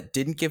Greece that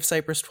didn't give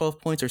Cyprus 12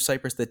 points or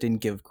Cyprus that didn't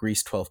give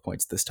Greece 12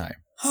 points this time?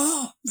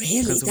 Oh,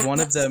 really? Because one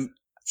of them...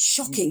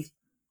 Shocking.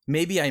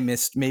 Maybe I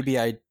missed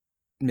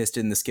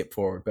in the skip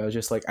forward, but I was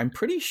just like, I'm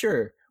pretty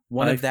sure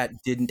one of that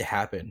didn't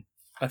happen.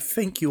 I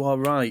think you are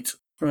right.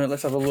 Right,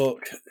 let's have a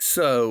look.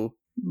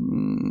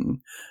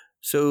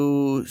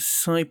 So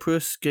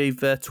Cyprus gave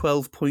their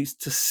 12 points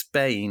to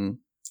Spain.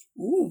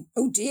 Ooh,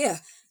 oh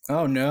dear.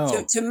 Oh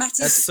no. To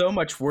That's so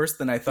much worse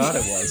than I thought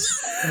it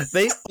was.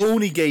 They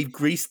only gave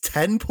Greece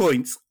 10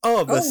 points.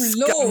 Oh, the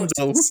scandal.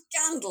 Lord.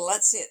 Scandal,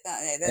 that's it.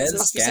 There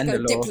must be some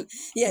kind of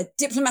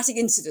diplomatic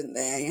incident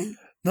there, yeah.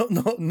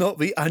 Not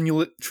the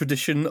annual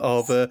tradition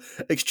of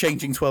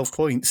exchanging 12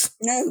 points.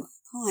 No,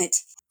 quite.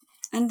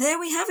 And there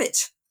we have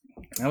it.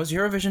 That was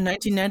Eurovision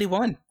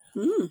 1991.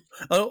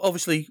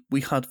 Obviously,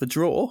 we had the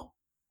draw,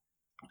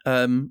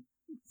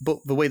 but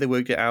the way they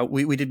worked it out,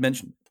 we did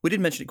mention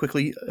it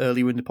quickly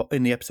earlier in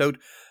the episode.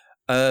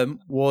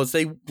 Was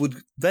they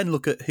would then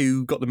look at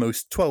who got the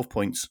most 12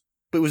 points,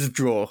 but it was a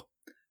draw,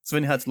 so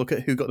then they had to look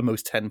at who got the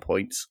most 10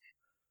 points,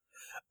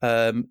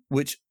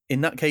 which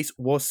in that case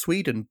was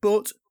Sweden.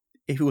 But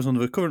if it was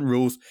under the current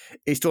rules,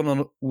 it's done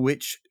on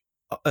which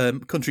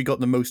country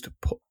got the most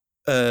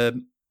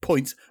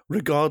points,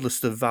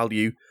 regardless of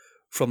value,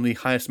 from the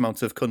highest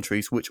amount of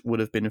countries, which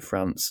would have been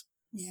France.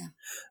 Yeah.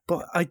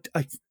 But I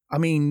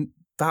mean,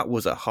 that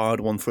was a hard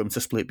one for them to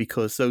split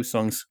because those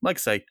songs, like I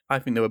say, I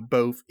think they were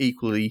both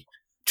equally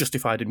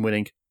justified in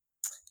winning.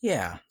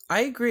 Yeah,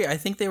 I agree. I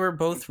think they were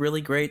both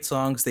really great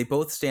songs. They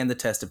both stand the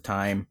test of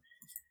time.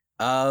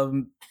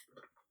 My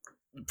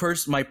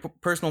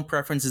personal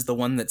preference is the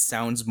one that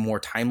sounds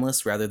more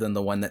timeless rather than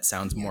the one that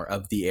sounds more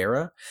of the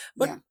era.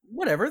 But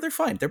whatever, they're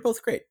fine. They're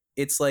both great.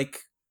 It's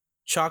like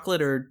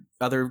chocolate or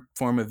other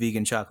form of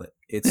vegan chocolate.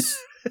 It's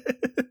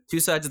two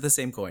sides of the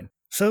same coin.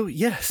 So,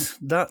 yes,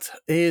 that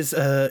is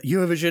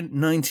Eurovision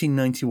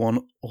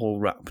 1991 all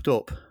wrapped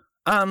up.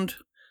 And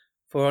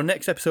for our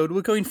next episode,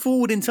 we're going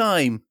forward in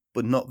time,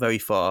 but not very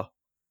far.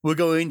 We're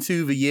going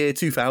to the year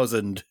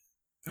 2000.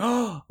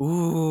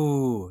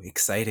 Ooh,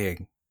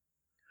 exciting.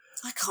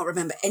 I can't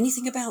remember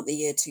anything about the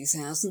year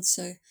 2000,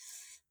 so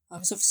I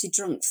was obviously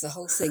drunk for the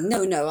whole thing.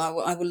 No,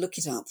 I will look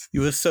it up.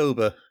 You were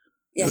sober.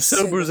 Yes, you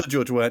were sober as a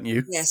judge, weren't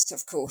you? Yes,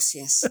 of course,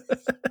 yes.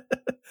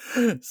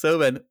 So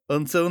then,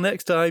 until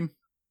next time,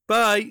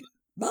 bye.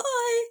 Bye.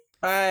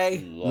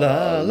 Bye.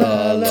 La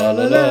la la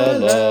la la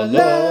la la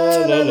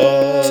la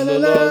la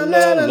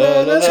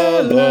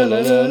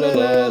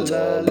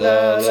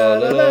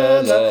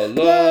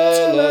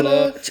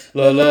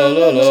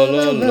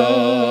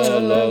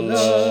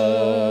la